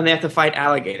small and they have to fight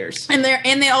alligators. and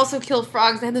they also kill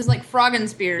frogs. They have those like frogging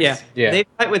spears. Yeah, Yeah. they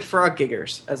fight with frog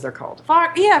giggers, as they're called.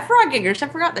 frog giggers. I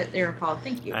forgot that they were called.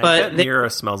 Thank you. I But bet they- Mira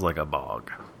smells like a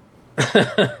bog.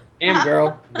 Damn,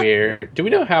 girl. Weird. Do we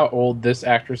know how old this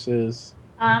actress is?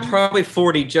 Probably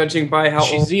 40, judging by how old.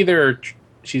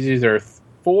 She's either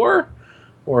 4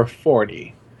 or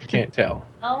 40. I can't tell.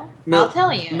 Oh, Mel- I'll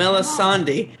tell you.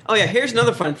 Melisandre. Oh yeah, here's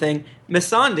another fun thing.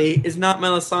 Missandei is not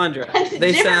Melisandre.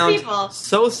 They Different sound people.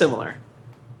 so similar.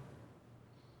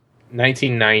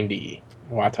 1990.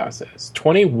 Wata says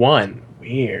 21.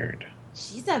 Weird.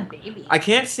 She's a baby. I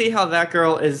can't see how that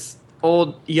girl is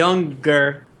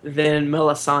younger than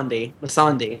Melisandre.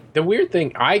 The weird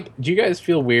thing, do you guys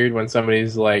feel weird when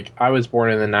somebody's like, I was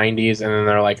born in the 90s, and then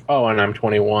they're like, oh, and I'm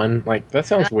 21? Like, that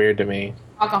sounds weird to me.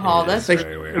 Alcohol. Yeah, That's it's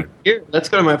very weird. Here, let's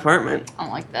go to my apartment. I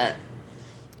don't like that.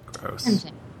 Gross.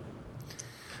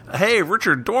 Hey,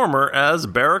 Richard Dormer as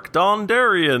Beric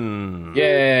Dondarrion.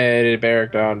 Yay,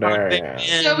 Beric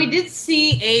Dondarrion. So we did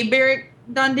see a Beric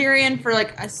Dondarrion for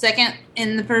like a second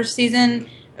in the first season,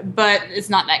 but it's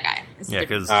not that guy. It's Yeah,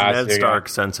 different. because Ned so you Stark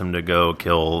sends him to go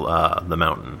kill the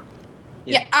Mountain.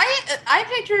 Yeah, I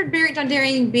pictured Beric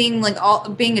Dondarrion being like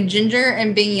being a ginger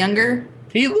and being younger.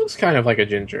 He looks kind of like a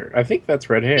ginger. I think that's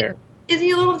red hair. Is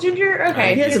he a little ginger?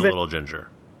 Okay. He's has a a bit- little ginger.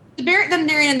 Beric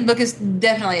Dondarrion in the book is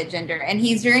definitely a ginger, and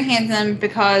he's very handsome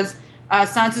because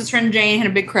Sansa's friend Jane had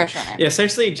a big crush on him. Yeah,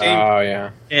 essentially, Jane Oh,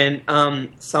 yeah. and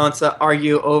Sansa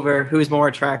argue over who's more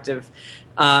attractive,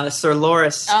 Sir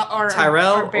Loras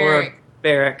Tyrell or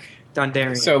Beric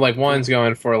Dondarrion. So, like, one's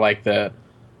going for, like, the,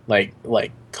 like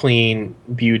clean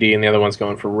beauty, and the other one's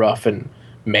going for rough and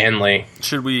manly.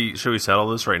 Should we settle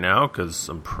this right now? Because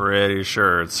I'm pretty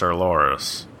sure it's Sir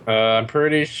Loras. I'm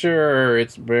pretty sure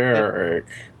it's Beric.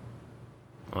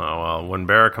 Oh, well, when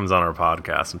Beric comes on our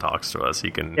podcast and talks to us,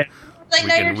 he can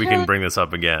Yeah. we can bring this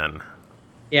up again.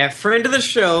 Yeah, friend of the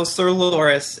show, Sir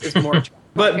Loras is more attractive.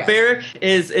 But Okay. Beric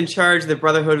is in charge of the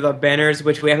Brotherhood of the Banners,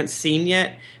 which we haven't seen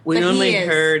yet. We But he only is.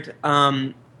 heard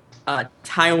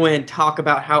Tywin talk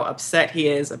about how upset he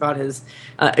is about his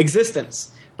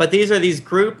existence. But these are these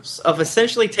groups of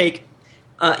essentially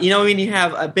when you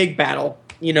have a big battle,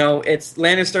 it's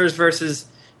Lannisters versus,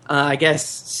 I guess,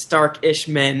 Stark-ish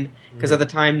men, because at the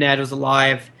time Ned was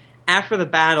alive. After the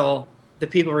battle, the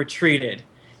people retreated,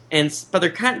 but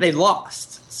they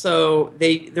lost. So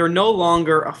they're no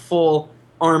longer a full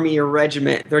army or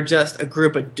regiment. They're just a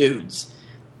group of dudes.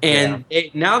 And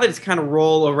now they just kind of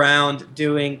roll around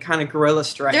doing kind of guerrilla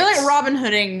strikes. They're like Robin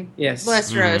Hooding Yes.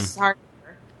 Westeros. Hardcore.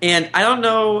 And I don't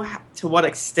know to what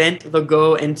extent they'll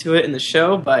go into it in the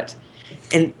show, but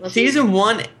in season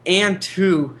 1 and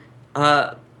 2,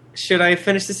 should I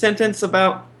finish the sentence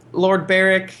about Lord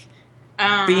Beric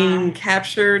being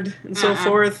captured and so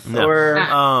forth? No. Or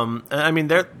I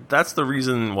mean, that's the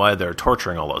reason why they're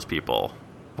torturing all those people.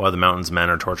 Why the Mountain's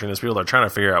men are torturing these people. They're trying to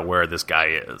figure out where this guy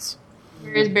is.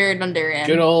 Where is Beric Dondarrion?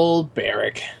 Good old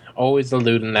Beric. Always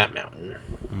eluding that mountain.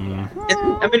 I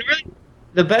mean, really,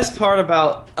 the best part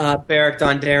about Beric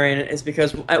Dondarrion is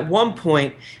because at one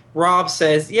point, Robb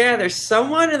says, yeah, there's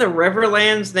someone in the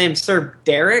Riverlands named Sir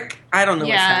Derek. I don't know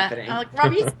what's happening. Like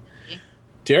Robbie.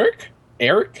 Derek?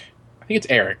 Eric? I think it's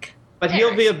Eric. But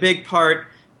he'll be a big part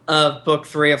of Book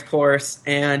 3, of course,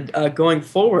 and going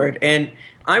forward. And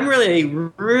I'm really,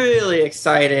 really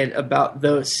excited about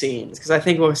those scenes because I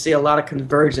think we'll see a lot of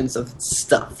convergence of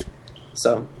stuff.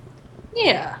 So,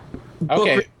 Yeah. Book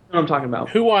Okay. 3 is what I'm talking about.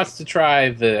 Who wants to try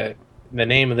the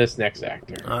name of this next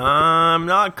actor? I'm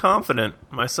not confident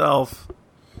myself.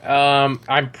 I'm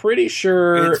pretty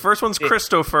sure. The first one's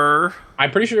Christopher.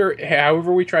 I'm pretty sure.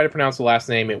 However we try to pronounce the last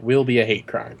name, it will be a hate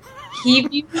crime.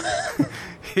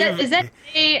 Is that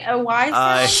a Y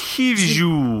sound?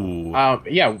 Hivju.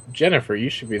 Yeah, Jennifer, you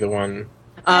should be the one.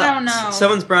 I don't know.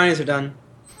 Someone's brownies are done.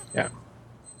 Yeah.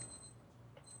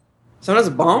 Someone has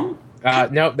a bomb?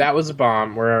 No, that was a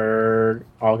bomb. We're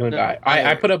all gonna die.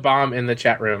 I put a bomb in the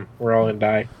chat room. We're all gonna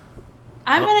die.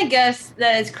 I'm gonna guess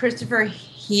that it's Christopher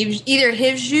either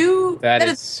Hivju. That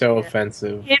is so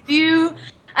offensive. Hivju.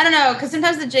 I don't know because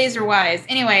sometimes the J's are Y's.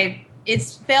 Anyway, it's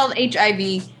spelled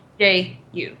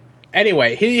Hivju.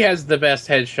 Anyway, he has the best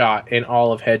headshot in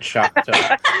all of headshot.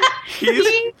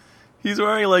 He's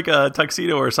wearing like a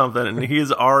tuxedo or something, and he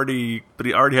already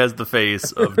has the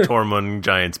face of Tormund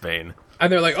Giantsbane.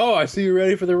 And they're like, "Oh, I see you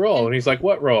ready for the role." And he's like,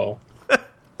 "What role?"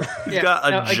 He's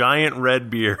got a giant red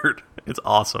beard. It's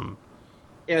awesome.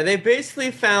 Yeah, they basically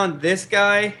found this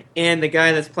guy and the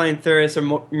guy that's playing Thuris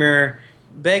Mirror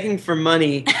begging for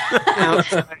money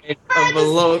outside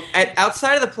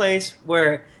of the place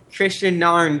where Christian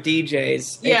Narn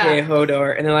DJs, aka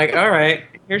Hodor, and they're like, "All right,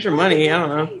 here's your money." I don't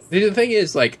know. The thing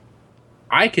is, like,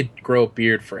 I could grow a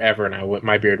beard forever, and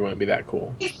my beard wouldn't be that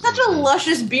cool. He's such a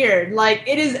luscious beard. Like,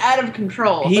 it is out of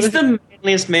control. He's the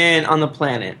manliest man on the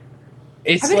planet.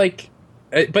 It's like,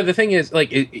 but the thing is, like,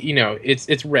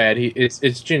 it's red.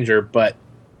 It's ginger, but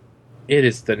it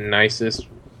is the nicest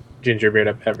ginger beard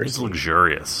I've ever It's seen.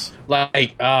 luxurious.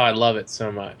 Like, oh, I love it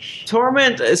so much.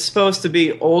 Torment is supposed to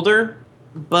be older,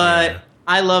 but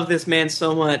I love this man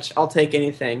so much. I'll take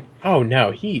anything. Oh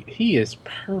no, he is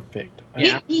perfect.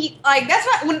 He like that's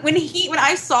why when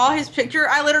I saw his picture,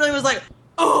 I literally was like,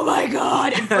 "Oh my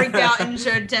god!" and freaked out and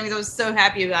showed Tim because I was so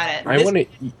happy about it. I want to.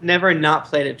 Never not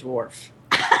played a dwarf.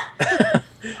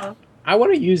 I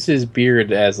want to use his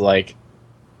beard as like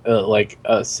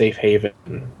a safe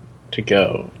haven to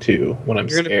go to when I'm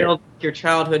You're going to scared. build your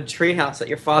childhood treehouse that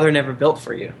your father never built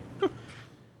for you.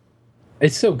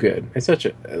 It's so good. It's such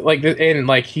a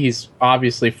and he's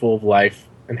obviously full of life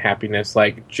and happiness,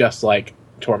 just like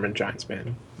Tormund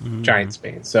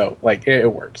Giantsbane. So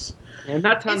it works. And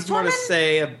not tons Is more to Tormund-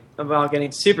 say about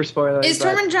getting super spoilers. Is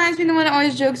but Tormund Giantsbane the one that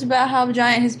always jokes about how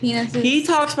giant his penis is? he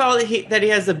talks about that he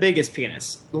has the biggest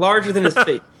penis, larger than his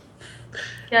feet.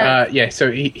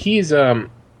 So he's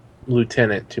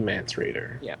lieutenant to Mance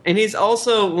Rayder. Yeah, and he's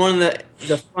also one of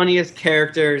the funniest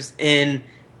characters in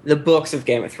the books of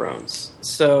Game of Thrones.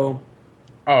 So,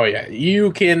 Oh yeah,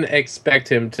 you can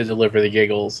expect him to deliver the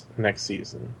giggles next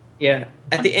season. yeah,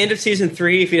 at the end of season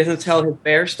 3, if he doesn't tell his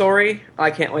bear story,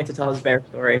 I can't wait to tell his bear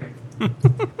story.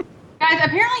 Guys,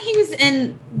 apparently he was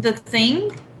in The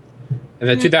Thing. And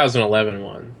the 2011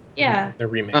 one, Yeah. the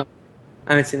remake. Oh.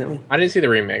 I haven't seen that one. I didn't see the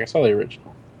remake. I saw the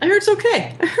original. I heard it's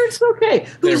okay.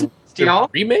 Who's The y'all?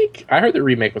 remake? I heard the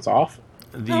remake was awful.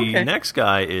 The Okay. next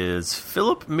guy is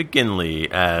Philip McGinley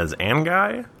as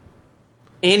Anguy.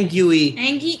 Angui.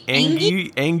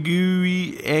 Angie?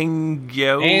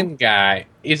 Angio. And guy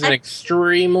is an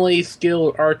extremely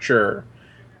skilled archer.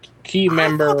 Key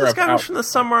member I thought this of guy was from the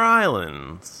Summer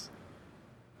Islands.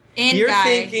 And You're guy.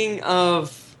 thinking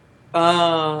of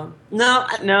no,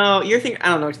 you're thinking I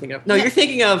don't know what you're thinking of. No, Yeah. you're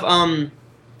thinking of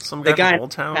Some the guy guy from in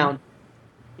Old Town. town.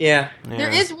 Yeah. Yeah. There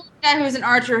is one guy who is an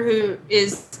archer who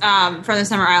is from the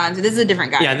Summer Islands. This is a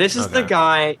different guy. Yeah, this is the Okay.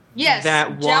 guy yes,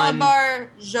 that won. Jalabar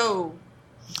Zhou.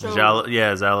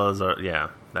 Zalazar. Yeah,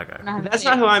 that guy. That's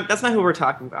not who we're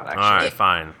talking about actually. All right,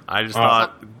 fine. I just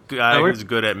thought guy was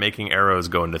good at making arrows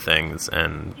go into things,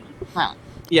 and Well,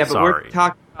 Yeah, but we're Sorry.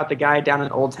 talking about the guy down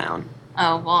in Old Town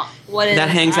oh well. What is that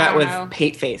hangs I out don't with know.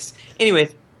 Pate Face.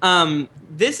 Anyways,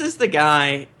 this is the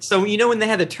guy. So when they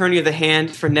had the tourney of the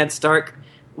hand for Ned Stark,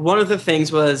 one of the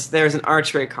things was there was an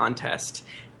archery contest.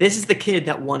 This is the kid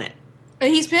that won it. But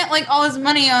he spent all his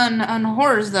money on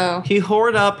whores though. He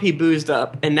whored up, he boozed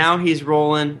up, and now he's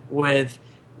rolling with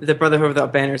the Brotherhood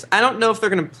Without Banners. I don't know if they're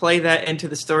going to play that into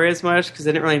the story as much because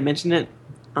they didn't really mention it.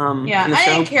 Yeah, in the I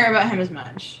show. didn't care about him as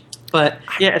much. But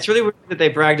yeah, it's really weird that they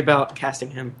bragged about casting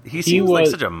him. he seems like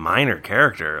was- such a minor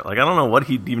character. I don't know what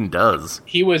he even does.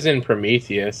 He was in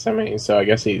Prometheus. I mean, so I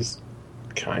guess he's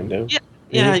kind of. Yeah.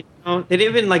 Yeah, they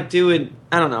didn't even do it.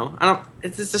 I don't know.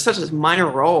 It's just such a minor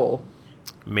role.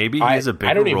 Maybe he I- has a I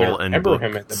bigger don't even role in remember book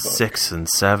him in the book. 6 and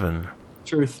 7.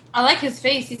 Truth. I like his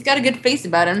face. He's got a good face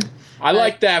about him. I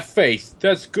like that face.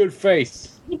 That's good face.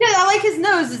 He does. I like his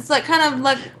nose. It's kind of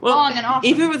long and awesome.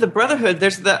 Even with the Brotherhood,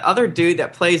 there's the other dude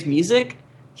that plays music.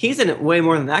 He's in it way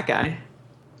more than that guy.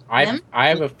 Lim? I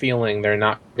have a feeling they're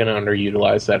not going to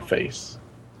underutilize that face.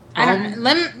 I don't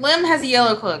know. Lim has a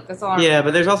yellow cloak. That's all. Yeah,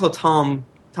 but there's also Tom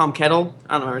Kettle.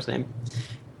 I don't remember his name.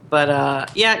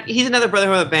 But yeah, he's another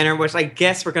Brotherhood of Banner, which I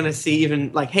guess we're gonna see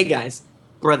even hey guys,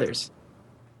 brothers.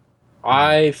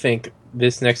 I think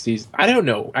this next season. I don't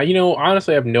know.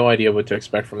 Honestly, I have no idea what to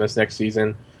expect from this next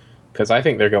season because I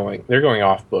think they're going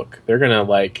off book. They're gonna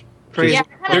Crazy. Yeah.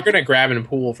 they're gonna grab and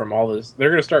pull from all this. They're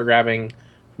gonna start grabbing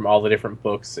from all the different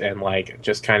books and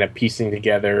just kind of piecing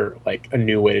together a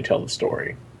new way to tell the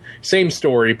story. Same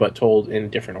story but told in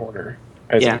different order.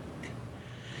 Yeah.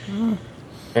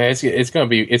 And it's gonna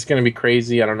be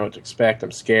crazy. I don't know what to expect.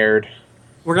 I'm scared.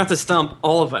 We're gonna have to stump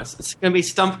all of us. It's gonna be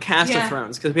stump Cast of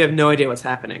Thrones because we have no idea what's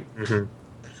happening.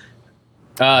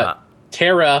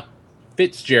 Tara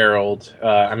Fitzgerald.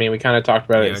 We kind of talked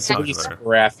about Yeah, it. we talked Sidney about it.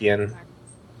 Baratheon,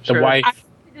 Sure. the wife.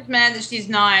 I'm just mad that she's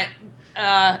not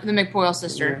the McPoyle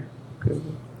sister.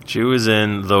 She was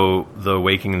in the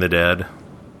Waking the Dead,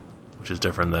 which is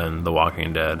different than The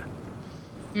Walking Dead.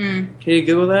 Can you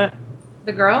Google that?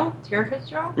 The girl, Tara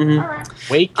Fitzgerald. Mhm. All right.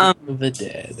 Waking the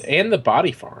Dead and the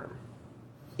Body Farm.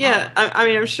 Yeah,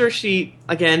 I'm sure she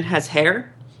again has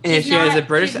hair and She's she has a not-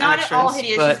 British she's not actress. at all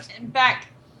hideous. But She's, in fact,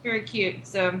 very cute.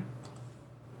 So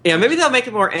yeah, maybe they'll make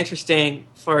it more interesting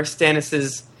for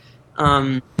Stannis's,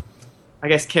 I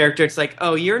guess, character. It's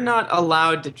oh, you're not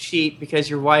allowed to cheat because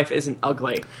your wife isn't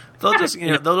ugly. They'll just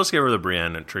give her the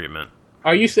Brienne treatment.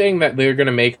 Are you saying that they're going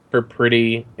to make her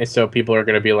pretty, and so people are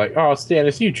going to be like, "Oh,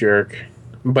 Stannis, you jerk"?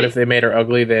 But if they made her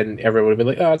ugly, then everyone would be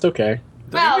like, "Oh, it's okay."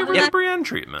 They'll give her yeah. the Brienne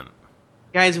treatment.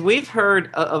 Guys, we've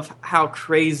heard of how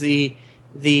crazy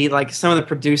the some of the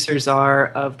producers are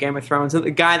of Game of Thrones. And the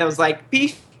guy that was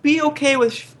be okay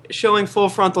with showing full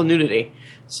frontal nudity.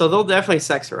 So they'll definitely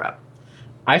sex her up.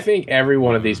 I think every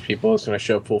one of these people is going to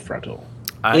show full frontal.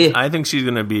 Yeah. I think she's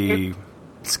going to be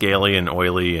scaly and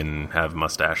oily and have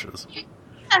mustaches. yeah,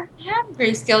 have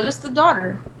Grayscale, just the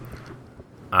daughter.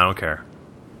 I don't care.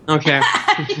 Okay.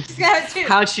 She's got it too.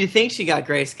 How'd she think she got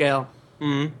grayscale?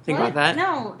 Think What? about that.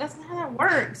 No, that's not how that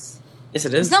works. Yes,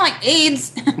 it It's is. not like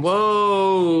AIDS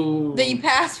Whoa. that you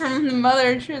pass from the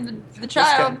mother to the This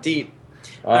child. got deep.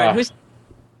 All right, who's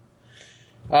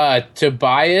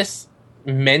Tobias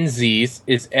Menzies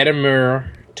is Edmure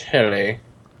Tilly.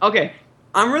 okay?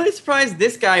 I'm really surprised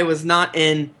this guy was not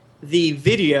in the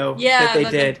video that they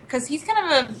did. because he's kind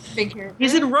of a big character.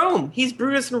 He's in Rome. He's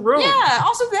Brutus in Rome. Yeah,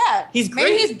 also that. He's Maybe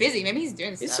great. he's busy. Maybe he's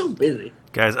doing stuff. He's so busy.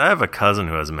 Guys, I have a cousin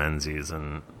who has Menzies,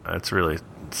 and it's really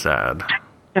sad.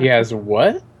 He has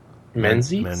what?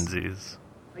 Menzies? Menzies.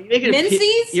 Are you making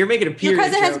Menzies? You're making a period. Your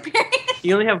cousin has a joke. period.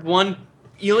 You only have one.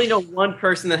 You only know one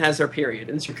person that has her period,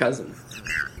 and it's your cousin.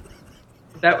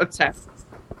 That what's happening.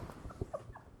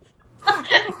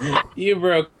 You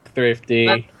broke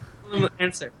Thrifty.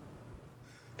 Answer.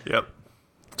 Yep.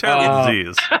 Terrible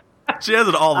disease. She has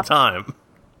it all the time.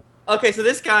 Okay, so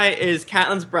this guy is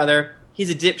Catelyn's brother. He's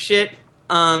a dipshit.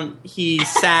 He's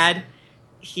sad.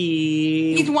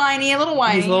 He's whiny, a little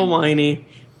whiny. He's a little whiny.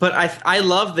 But I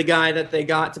love the guy that they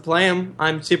got to play him.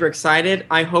 I'm super excited.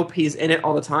 I hope he's in it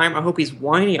all the time. I hope he's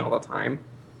whiny all the time.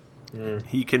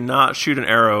 He cannot shoot an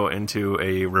arrow into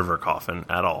a river coffin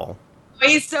at all. Oh,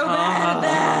 he's so bad at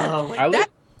that. I li-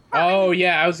 oh,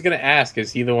 yeah, I was going to ask,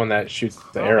 is he the one that shoots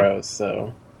the arrows?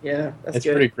 So Yeah, that's it's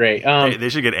good. pretty great. They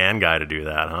should get Ann Guy to do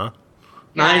that, huh?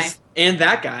 Nice. And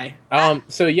that guy.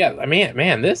 So yeah, I mean,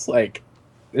 man, this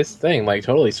thing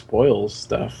totally spoils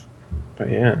stuff. But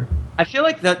yeah. I feel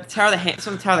like the Tower of the Hand,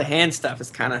 some Tower of the Hand stuff is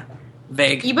kind of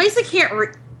vague. You basically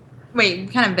can't.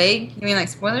 Wait, kind of vague? You mean like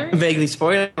spoiler? Vaguely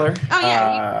spoiler. Oh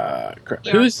yeah.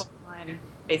 Who's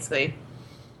basically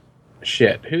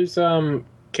Who's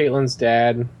Caitlyn's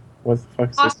dad? What the fuck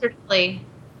is this? Hoster Tully?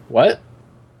 What?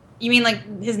 You mean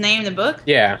like his name in the book?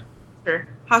 Yeah.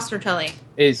 Hoster Tully.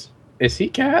 Is he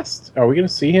cast? Are we gonna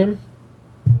see him?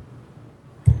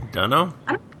 Don't know.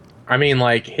 I mean,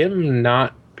 like him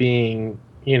not being,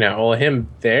 him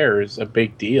there is a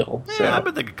big deal. So, Yeah, I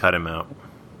bet they could cut him out.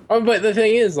 but the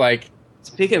thing is,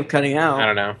 Speaking of cutting out, I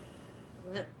don't know.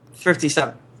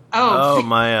 57. Oh,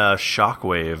 my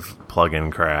Shockwave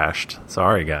plugin crashed.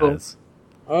 Sorry, guys.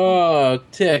 Oh,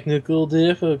 technical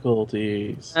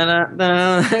difficulties.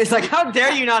 It's like, how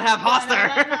dare you not have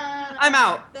Hoster? I'm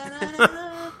out.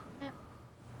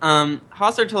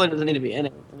 Hoster totally doesn't need to be in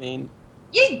it. I mean,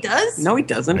 Yeah, he does. no, he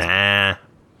doesn't. Nah.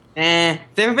 They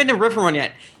haven't been to Riverrun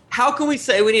yet. How can we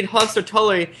say we need Hoster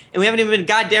Tully and we haven't even been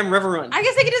goddamn Riverrun? I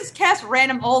guess they could just cast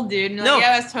random old dude. And No. like,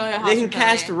 yeah, that's totally a They can Hoster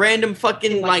cast Tully. random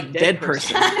fucking dead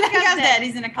person. He's dead.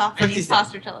 He's in a coffin. He's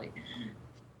 57. Hoster Tully.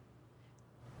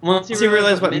 Once he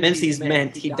realized what Menzies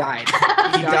meant, he died.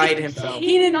 He died himself.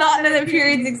 He did not know that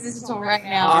periods existed until right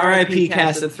now. R.I.P.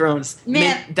 Cast of Thrones.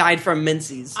 Man. Died from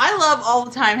Menzies. I love all the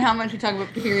time how much we talk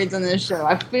about periods on this show.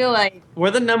 I feel like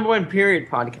We're the #1 period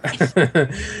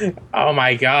podcast. Oh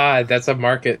my god, that's a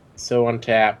market so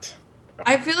untapped.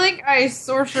 I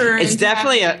sorcerer. It's into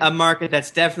definitely happening. a market that's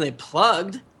definitely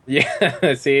plugged.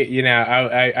 Yeah, see,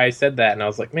 I said that and I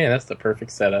was like, man, that's the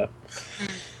perfect setup.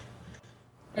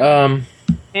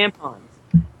 Tampons.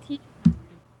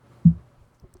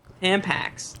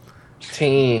 Tampax.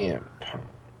 Tampon.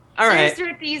 All right.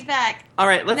 Mr. Thieves back. All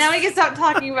right. Let's. Now we can stop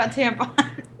talking about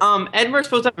tampons. Edward's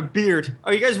supposed to have a beard.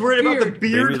 Are you guys worried about the Maybe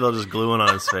beard? they'll just glue it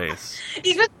on his face.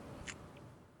 He's supposed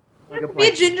to be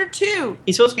a ginger too.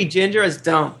 He's supposed to be ginger as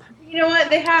dump. You know what?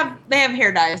 They have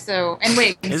hair dye. So and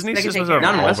wait, Isn't he they can supposed take to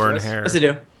have hair dye. auburn Westeros. hair? What's it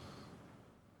do?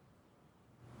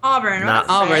 Auburn? Not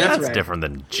That's Auburn, right. that's That's right. different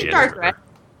than Dark ginger.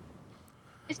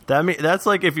 red. That's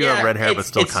like if you have Yeah, red hair but it's-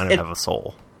 still it's- kind of it- have a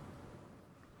soul.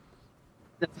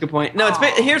 That's a good point. No,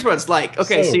 here's what it's like.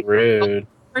 Okay, so rude.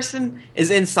 person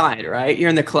is inside, right? You're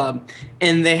in the club,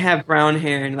 and they have brown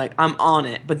hair, and like I'm on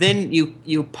it. But then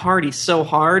you party so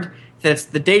hard that it's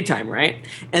the daytime, right?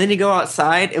 And then you go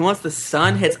outside, and once the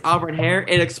sun hits auburn hair,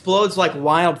 it explodes like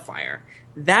wildfire.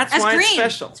 That's why green. it's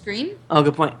special. It's green. Oh,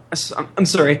 good point. I'm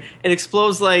sorry. It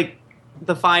explodes like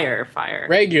the fire.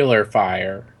 Regular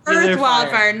fire. Regular Earth fire.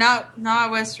 wildfire,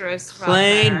 not Westeros.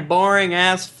 Plain wildfire. boring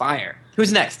ass fire.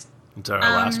 Who's next? It's our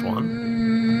last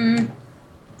one.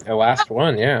 The last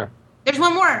one, yeah. There's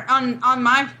one more on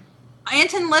my.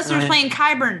 Anton Lesser's Alright. playing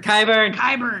Qyburn. Qyburn.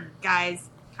 Qyburn, guys.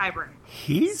 Qyburn.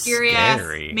 He's Scary ass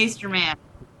scary. Maester man.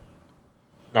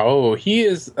 Oh, he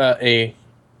is a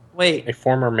Wait.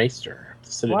 former maester of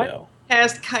the Citadel.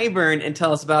 Cast Qyburn and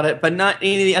tell us about it, but not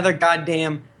any of the other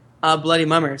goddamn bloody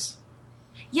mummers.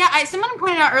 Yeah, someone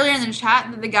pointed out earlier in the chat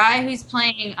that the guy who's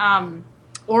playing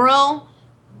Orel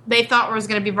they thought was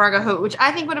going to be Vargo Hoat, which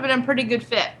I think would have been a pretty good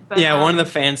fit. But, Yeah, one of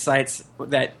the fan sites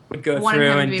that would go wanted through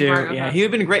him to and be do. Vargo Yeah, Hoat. he would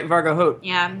have been a great Vargo Hoat.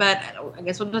 Yeah, but I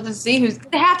guess we'll have to see who's.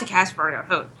 They have to cast Vargo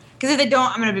Hoat because if they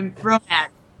don't, I'm going to be real mad.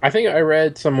 I think I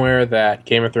read somewhere that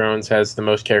Game of Thrones has the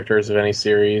most characters of any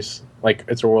series. Like,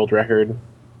 it's a world record.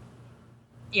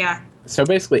 Yeah. So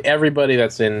basically, everybody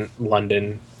that's in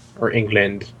London or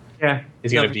England Yeah,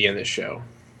 is going to be in this show.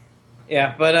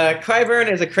 Yeah, but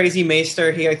Clyburn is a crazy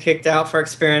maester. He got kicked out for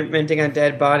experimenting on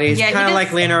dead bodies, Yeah, he kind of does-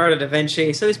 like Leonardo da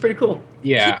Vinci. So he's pretty cool.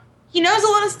 Yeah, He knows a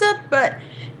lot of stuff, but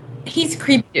he's a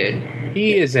creepy dude.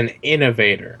 he is an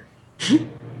innovator.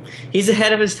 He's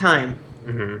ahead of his time.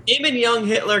 Hmm. Him and young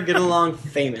Hitler get along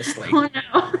famously. Oh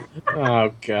no.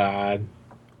 Oh, God.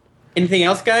 Anything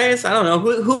else, guys? I don't know.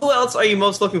 Who else are you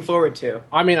most looking forward to?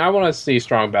 I mean, I want to see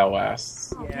Strong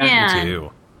Belfast. Man. Me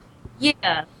too.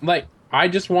 Yeah. Like, I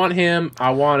just want him.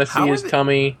 I want to see How his is it-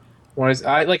 tummy.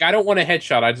 I don't want a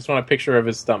headshot. I just want a picture of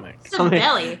his stomach. It's a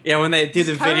belly. Yeah, when they do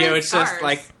the It's covered video, in it's just scars.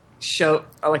 like show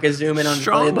like a zoom in on the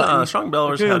belly Strong, button. Strong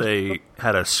Bellers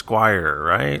had a squire,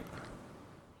 right?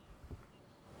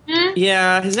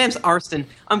 Yeah, his name's Arston.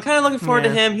 I'm kind of looking forward to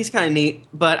Yeah. him. He's kind of neat,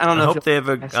 but I don't I know. hope they have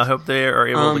I hope they are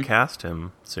able to Um, cast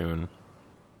him soon.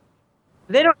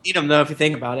 They don't need him though. If you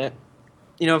think about it,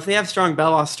 you know, if they have Strong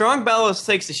Bellows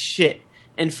takes a shit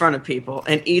in front of people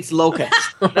and eats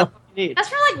locusts. That's what you need. That's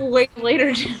for like way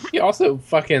later. He also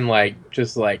fucking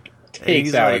takes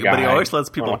He's out like, a guy. but he always lets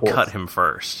on people a horse. cut him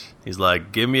first. He's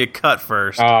like, "Give me a cut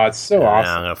first. Oh, it's so and then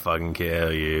awesome. I'm gonna fucking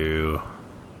kill you."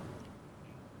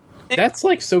 That's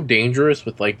so dangerous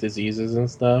with diseases and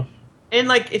stuff. And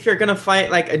like, if you're gonna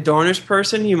fight like a Dornish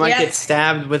person, you might Yes. get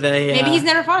stabbed with a Maybe he's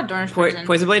never fought a Dornish person.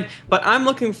 poison blade. But I'm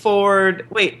looking forward.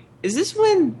 Wait, is this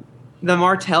when the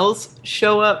Martells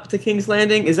show up to King's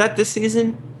Landing? Is that this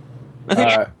season? I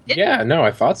think. Yeah, no,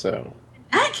 I thought so.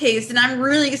 In that case, then I'm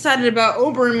really excited about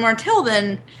Oberyn Martell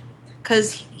then,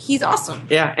 because he's awesome.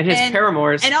 Yeah, and his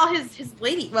paramours. And all his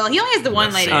lady. Well, he only has the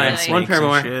one lady. Oh, yeah, really. one Snakes and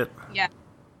paramour. shit. Yeah.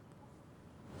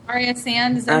 Arya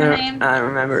Sand, is I that her don't, name? I don't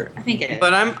remember. I think it is.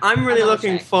 But I'm really I'll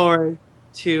looking check. forward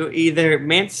to either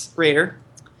Mance Rayder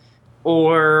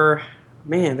or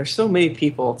man. There's so many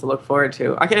people to look forward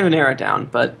to. I can't even narrow it down,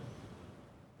 but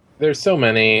There's so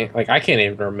many. I can't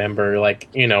even remember.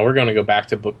 We're going to go back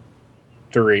to book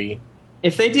 3.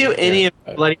 if they do any of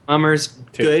Bloody Mummers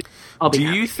Two. good, I'll be Do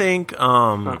happy. you think?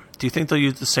 Do you think they'll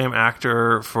use the same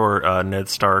actor for Ned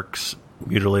Stark's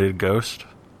mutilated ghost?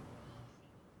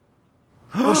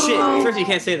 Oh shit! First, you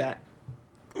can't say that.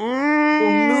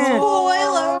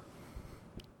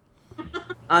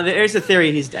 Oh, There's a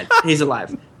theory he's dead. He's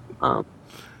alive.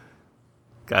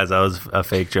 Guys, that was a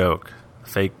fake joke.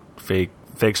 Fake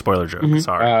spoiler joke. Mm-hmm.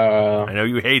 Sorry. I know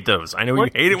you hate those. I know you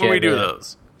hate it when we do Yeah.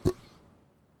 those.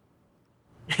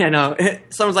 I know.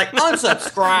 Someone's like,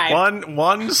 unsubscribe.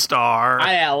 One star.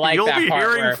 I like You'll that be part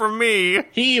hearing where- from me.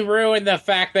 He ruined the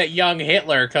fact that young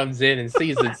Hitler comes in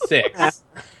season 6.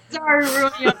 sorry,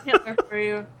 ruining Hitler for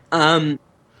you.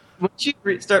 Once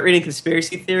you start reading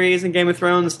conspiracy theories in Game of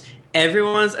Thrones,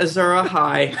 everyone's Azor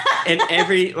Ahai, and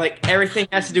everything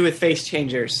has to do with face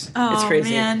changers. Oh, it's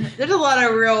crazy. man. There's a lot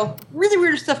of really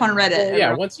weird stuff on Reddit.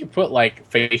 Yeah, once you put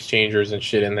face changers and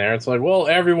shit in there, it's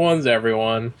everyone's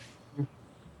everyone.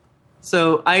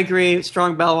 So I agree.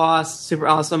 Strong Belwas, super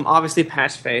awesome. Obviously,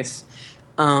 Patch Face.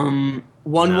 1-1,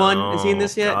 is he in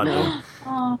this yet? God, No.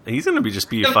 Oh. He's gonna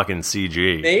be a fucking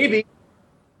CG. Maybe.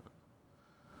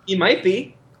 He might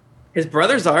be. His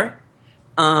brothers are.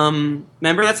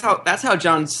 Remember, that's how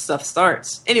John's stuff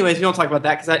starts. Anyways, we don't talk about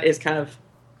that because that is kind of.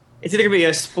 It's either gonna be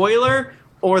a spoiler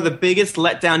or the biggest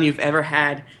letdown you've ever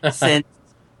had since.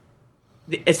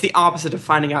 It's the opposite of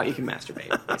finding out you can masturbate,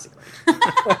 basically.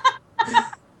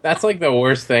 That's the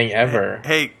worst thing ever.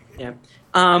 Hey, Yeah.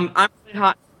 I'm really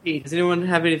hot. Does anyone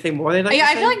have anything more they'd like Yeah, to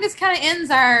I say? feel like this kind of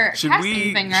ends our should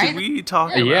casting thing, right? should we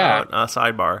talk Yeah. about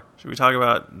sidebar? Should we talk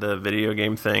about the video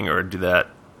game thing or do that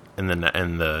in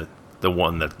the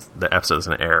one that the episode's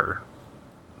gonna air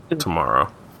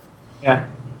tomorrow? Yeah.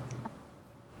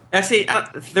 Actually,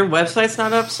 their website's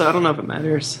not up, so I don't know if it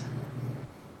matters.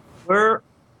 We're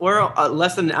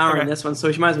less than an hour in Okay. this one, so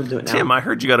we might as well do it now. Tim, I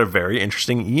heard you got a very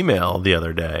interesting email the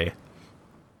other day.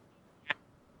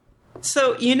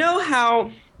 So you know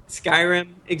how Skyrim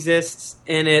exists,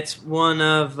 and it's one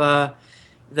of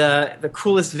the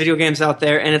coolest video games out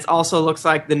there, and it also looks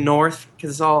like the North because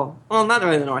it's all not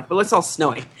really the North, but it looks all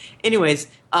snowy. Anyways,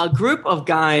 a group of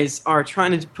guys are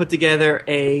trying to put together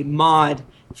a mod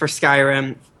for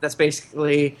Skyrim that's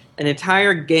basically an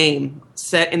entire game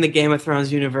set in the Game of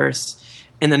Thrones universe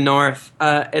in the North.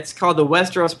 It's called the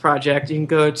Westeros Project. You can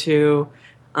go to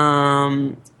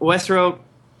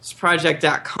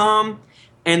WestRosProject.com,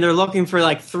 and they're looking for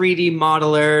like 3D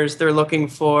modelers. They're looking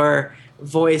for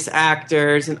voice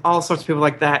actors and all sorts of people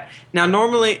like that. Now,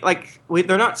 normally,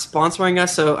 they're not sponsoring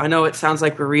us, so I know it sounds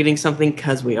like we're reading something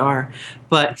because we are,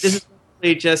 but this is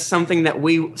really just something that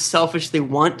we selfishly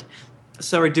want.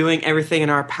 So we're doing everything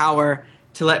in our power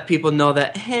to let people know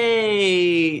that,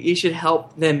 hey, you should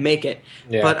help them make it.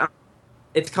 Yeah. But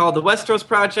it's called the Westeros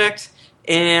Project,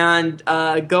 and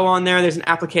go on there. There's an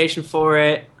application for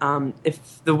it.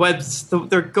 If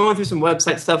they're going through some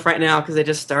website stuff right now because they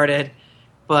just started.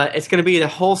 But it's going to be the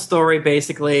whole story,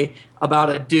 basically, about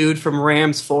a dude from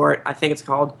Ram's Fort, I think it's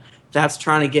called, that's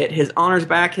trying to get his honors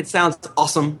back. It sounds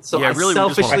awesome. So Yeah, I really, we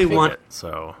just selfishly wanna want pick it,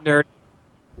 so nerd.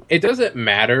 It doesn't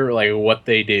matter like what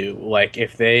they do. Like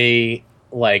if they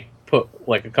like put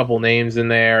like a couple names in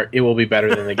there, it will be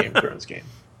better than the Game of Thrones game.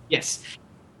 Yes.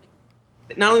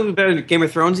 Not only will it be better than the Game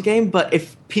of Thrones game, but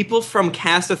if people from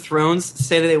Cast of Thrones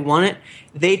say that they want it,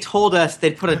 they told us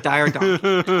they'd put a dire donkey.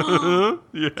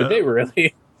 yeah. Did they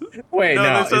really? Wait, No,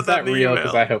 no, they said is that that in the real? email.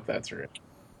 Because I hope that's real.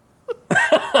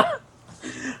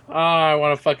 Oh, I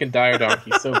want a fucking dire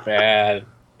donkey so bad.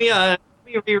 Let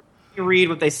me read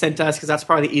what they sent us because that's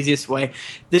probably the easiest way.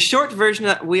 The short version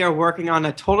that we are working on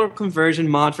a total conversion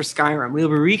mod for Skyrim. We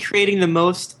will be recreating the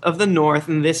most of the North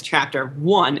in this chapter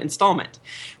 1 installment.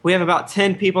 We have about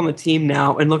 10 people on the team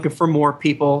now and looking for more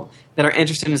people that are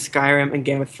interested in Skyrim and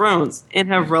Game of Thrones and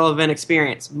have relevant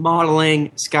experience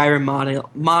modeling, Skyrim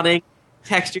modding,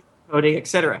 texture coding,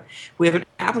 etc. We have an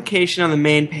application on the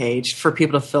main page for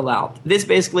people to fill out. This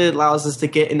basically allows us to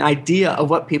get an idea of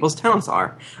what people's talents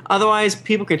are. Otherwise,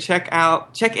 people can check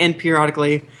in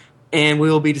periodically, and we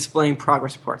will be displaying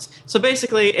progress reports. So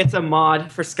basically, it's a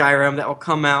mod for Skyrim that will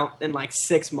come out in like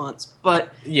 6 months.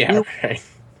 But Yeah, right.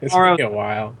 It's been a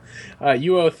while.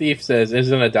 UO Thief says,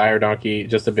 "Isn't a dire donkey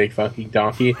just a big fucking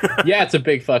donkey?" Yeah, it's a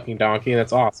big fucking donkey, and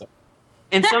that's awesome.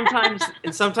 and sometimes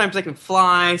they can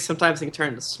fly. Sometimes they can turn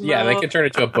into smoke. Yeah, they can turn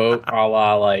into a boat, a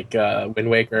la like Wind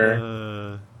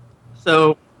Waker.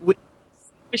 So,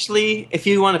 especially if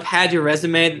you want to pad your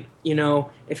resume, you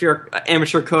know, if you're an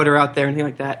amateur coder out there, anything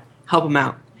like that, help them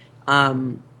out.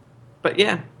 But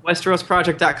yeah,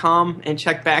 WesteroSProject.com and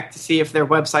check back to see if their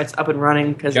website's up and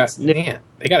running because it's new. Man,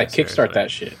 they got to Seriously. kickstart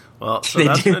that shit. Well, so They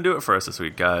that's do. going to do it for us this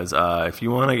week, guys. If you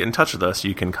want to get in touch with us,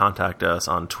 you can contact us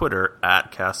on Twitter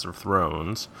at Cast of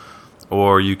Thrones,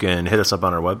 or you can hit us up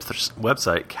on our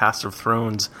website,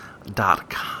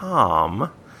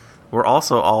 castofthrones.com. We're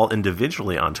also all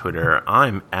individually on Twitter.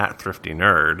 I'm at Thrifty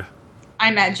Nerd.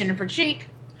 I'm at Jennifer Cheek.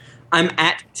 I'm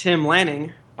at Tim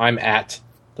Lanning. I'm at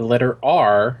the letter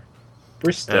R,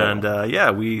 Bristow. And yeah,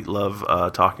 we love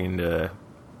talking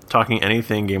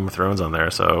anything Game of Thrones on there.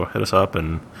 So hit us up,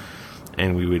 and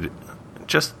we would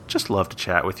just love to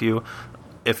chat with you.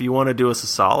 If you want to do us a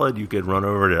solid, you could run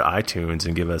over to iTunes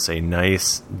and give us a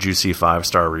nice, juicy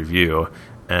 5-star review,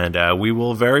 and we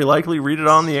will very likely read it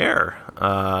on the air.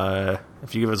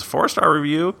 If you give us a 4-star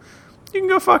review, you can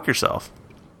go fuck yourself.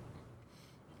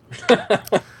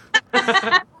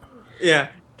 Yeah.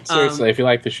 Seriously, if you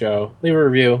like the show, leave a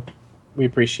review. We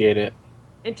appreciate it.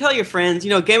 And tell your friends,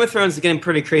 you know, Game of Thrones is getting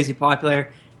pretty crazy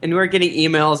popular, and we're getting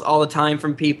emails all the time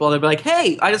from people. They'll be like,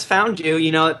 hey, I just found you,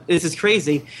 you know, this is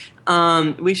crazy.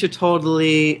 We should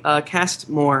totally cast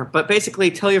more. But basically,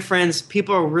 tell your friends,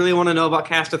 people really want to know about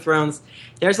Cast of Thrones.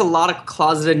 There's a lot of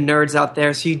closeted nerds out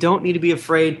there, so you don't need to be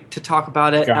afraid to talk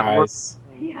about it at work. Guys,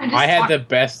 I had the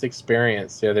best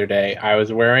experience the other day. I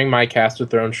was wearing my Cast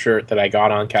of Thrones shirt that I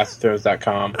got on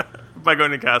castofthrones.com. By going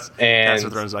to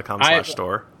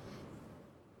castofthrones.com/store.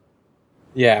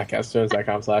 Yeah,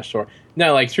 castofthrones.com/store.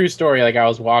 No, like, true story, like, I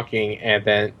was walking, and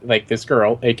then, like, this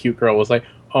girl, a cute girl, was like,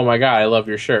 oh my god, I love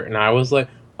your shirt. And I was like,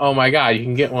 oh my god, you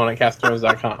can get one at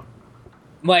castofthrones.com.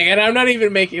 Like, and I'm not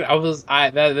even making,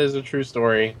 that is a true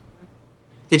story.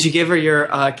 Did you give her your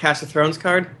Cast of Thrones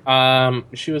card?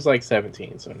 She was like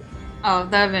 17, so no. Oh,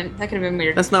 that could have been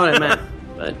weird. That's not what I meant.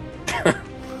 But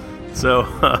So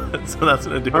that's going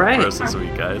to do it All right. for us this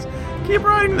week, guys. Keep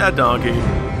riding that donkey.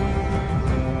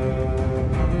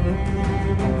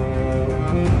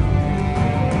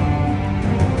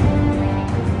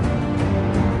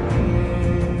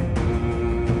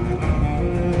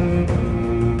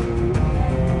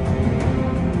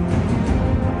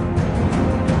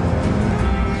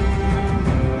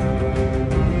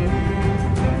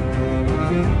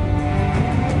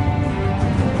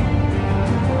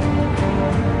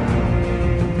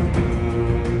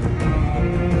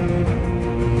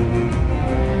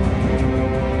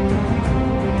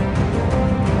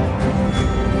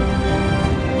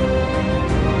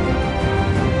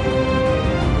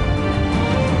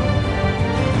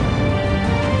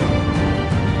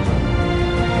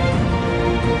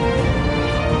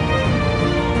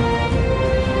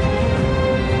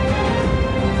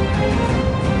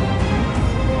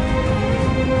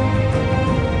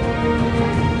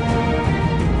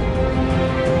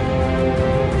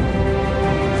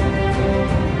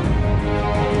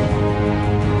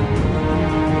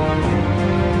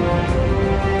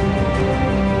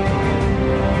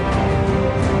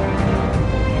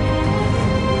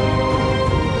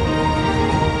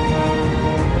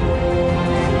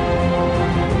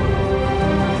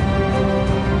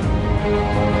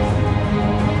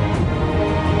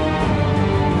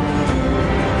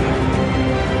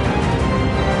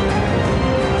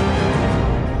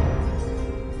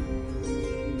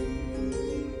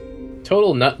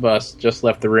 total nut bust just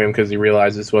left the room because he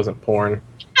realized this wasn't porn.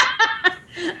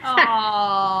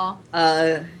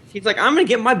 Aww. He's like, I'm gonna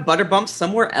get my butter bumps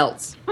somewhere else.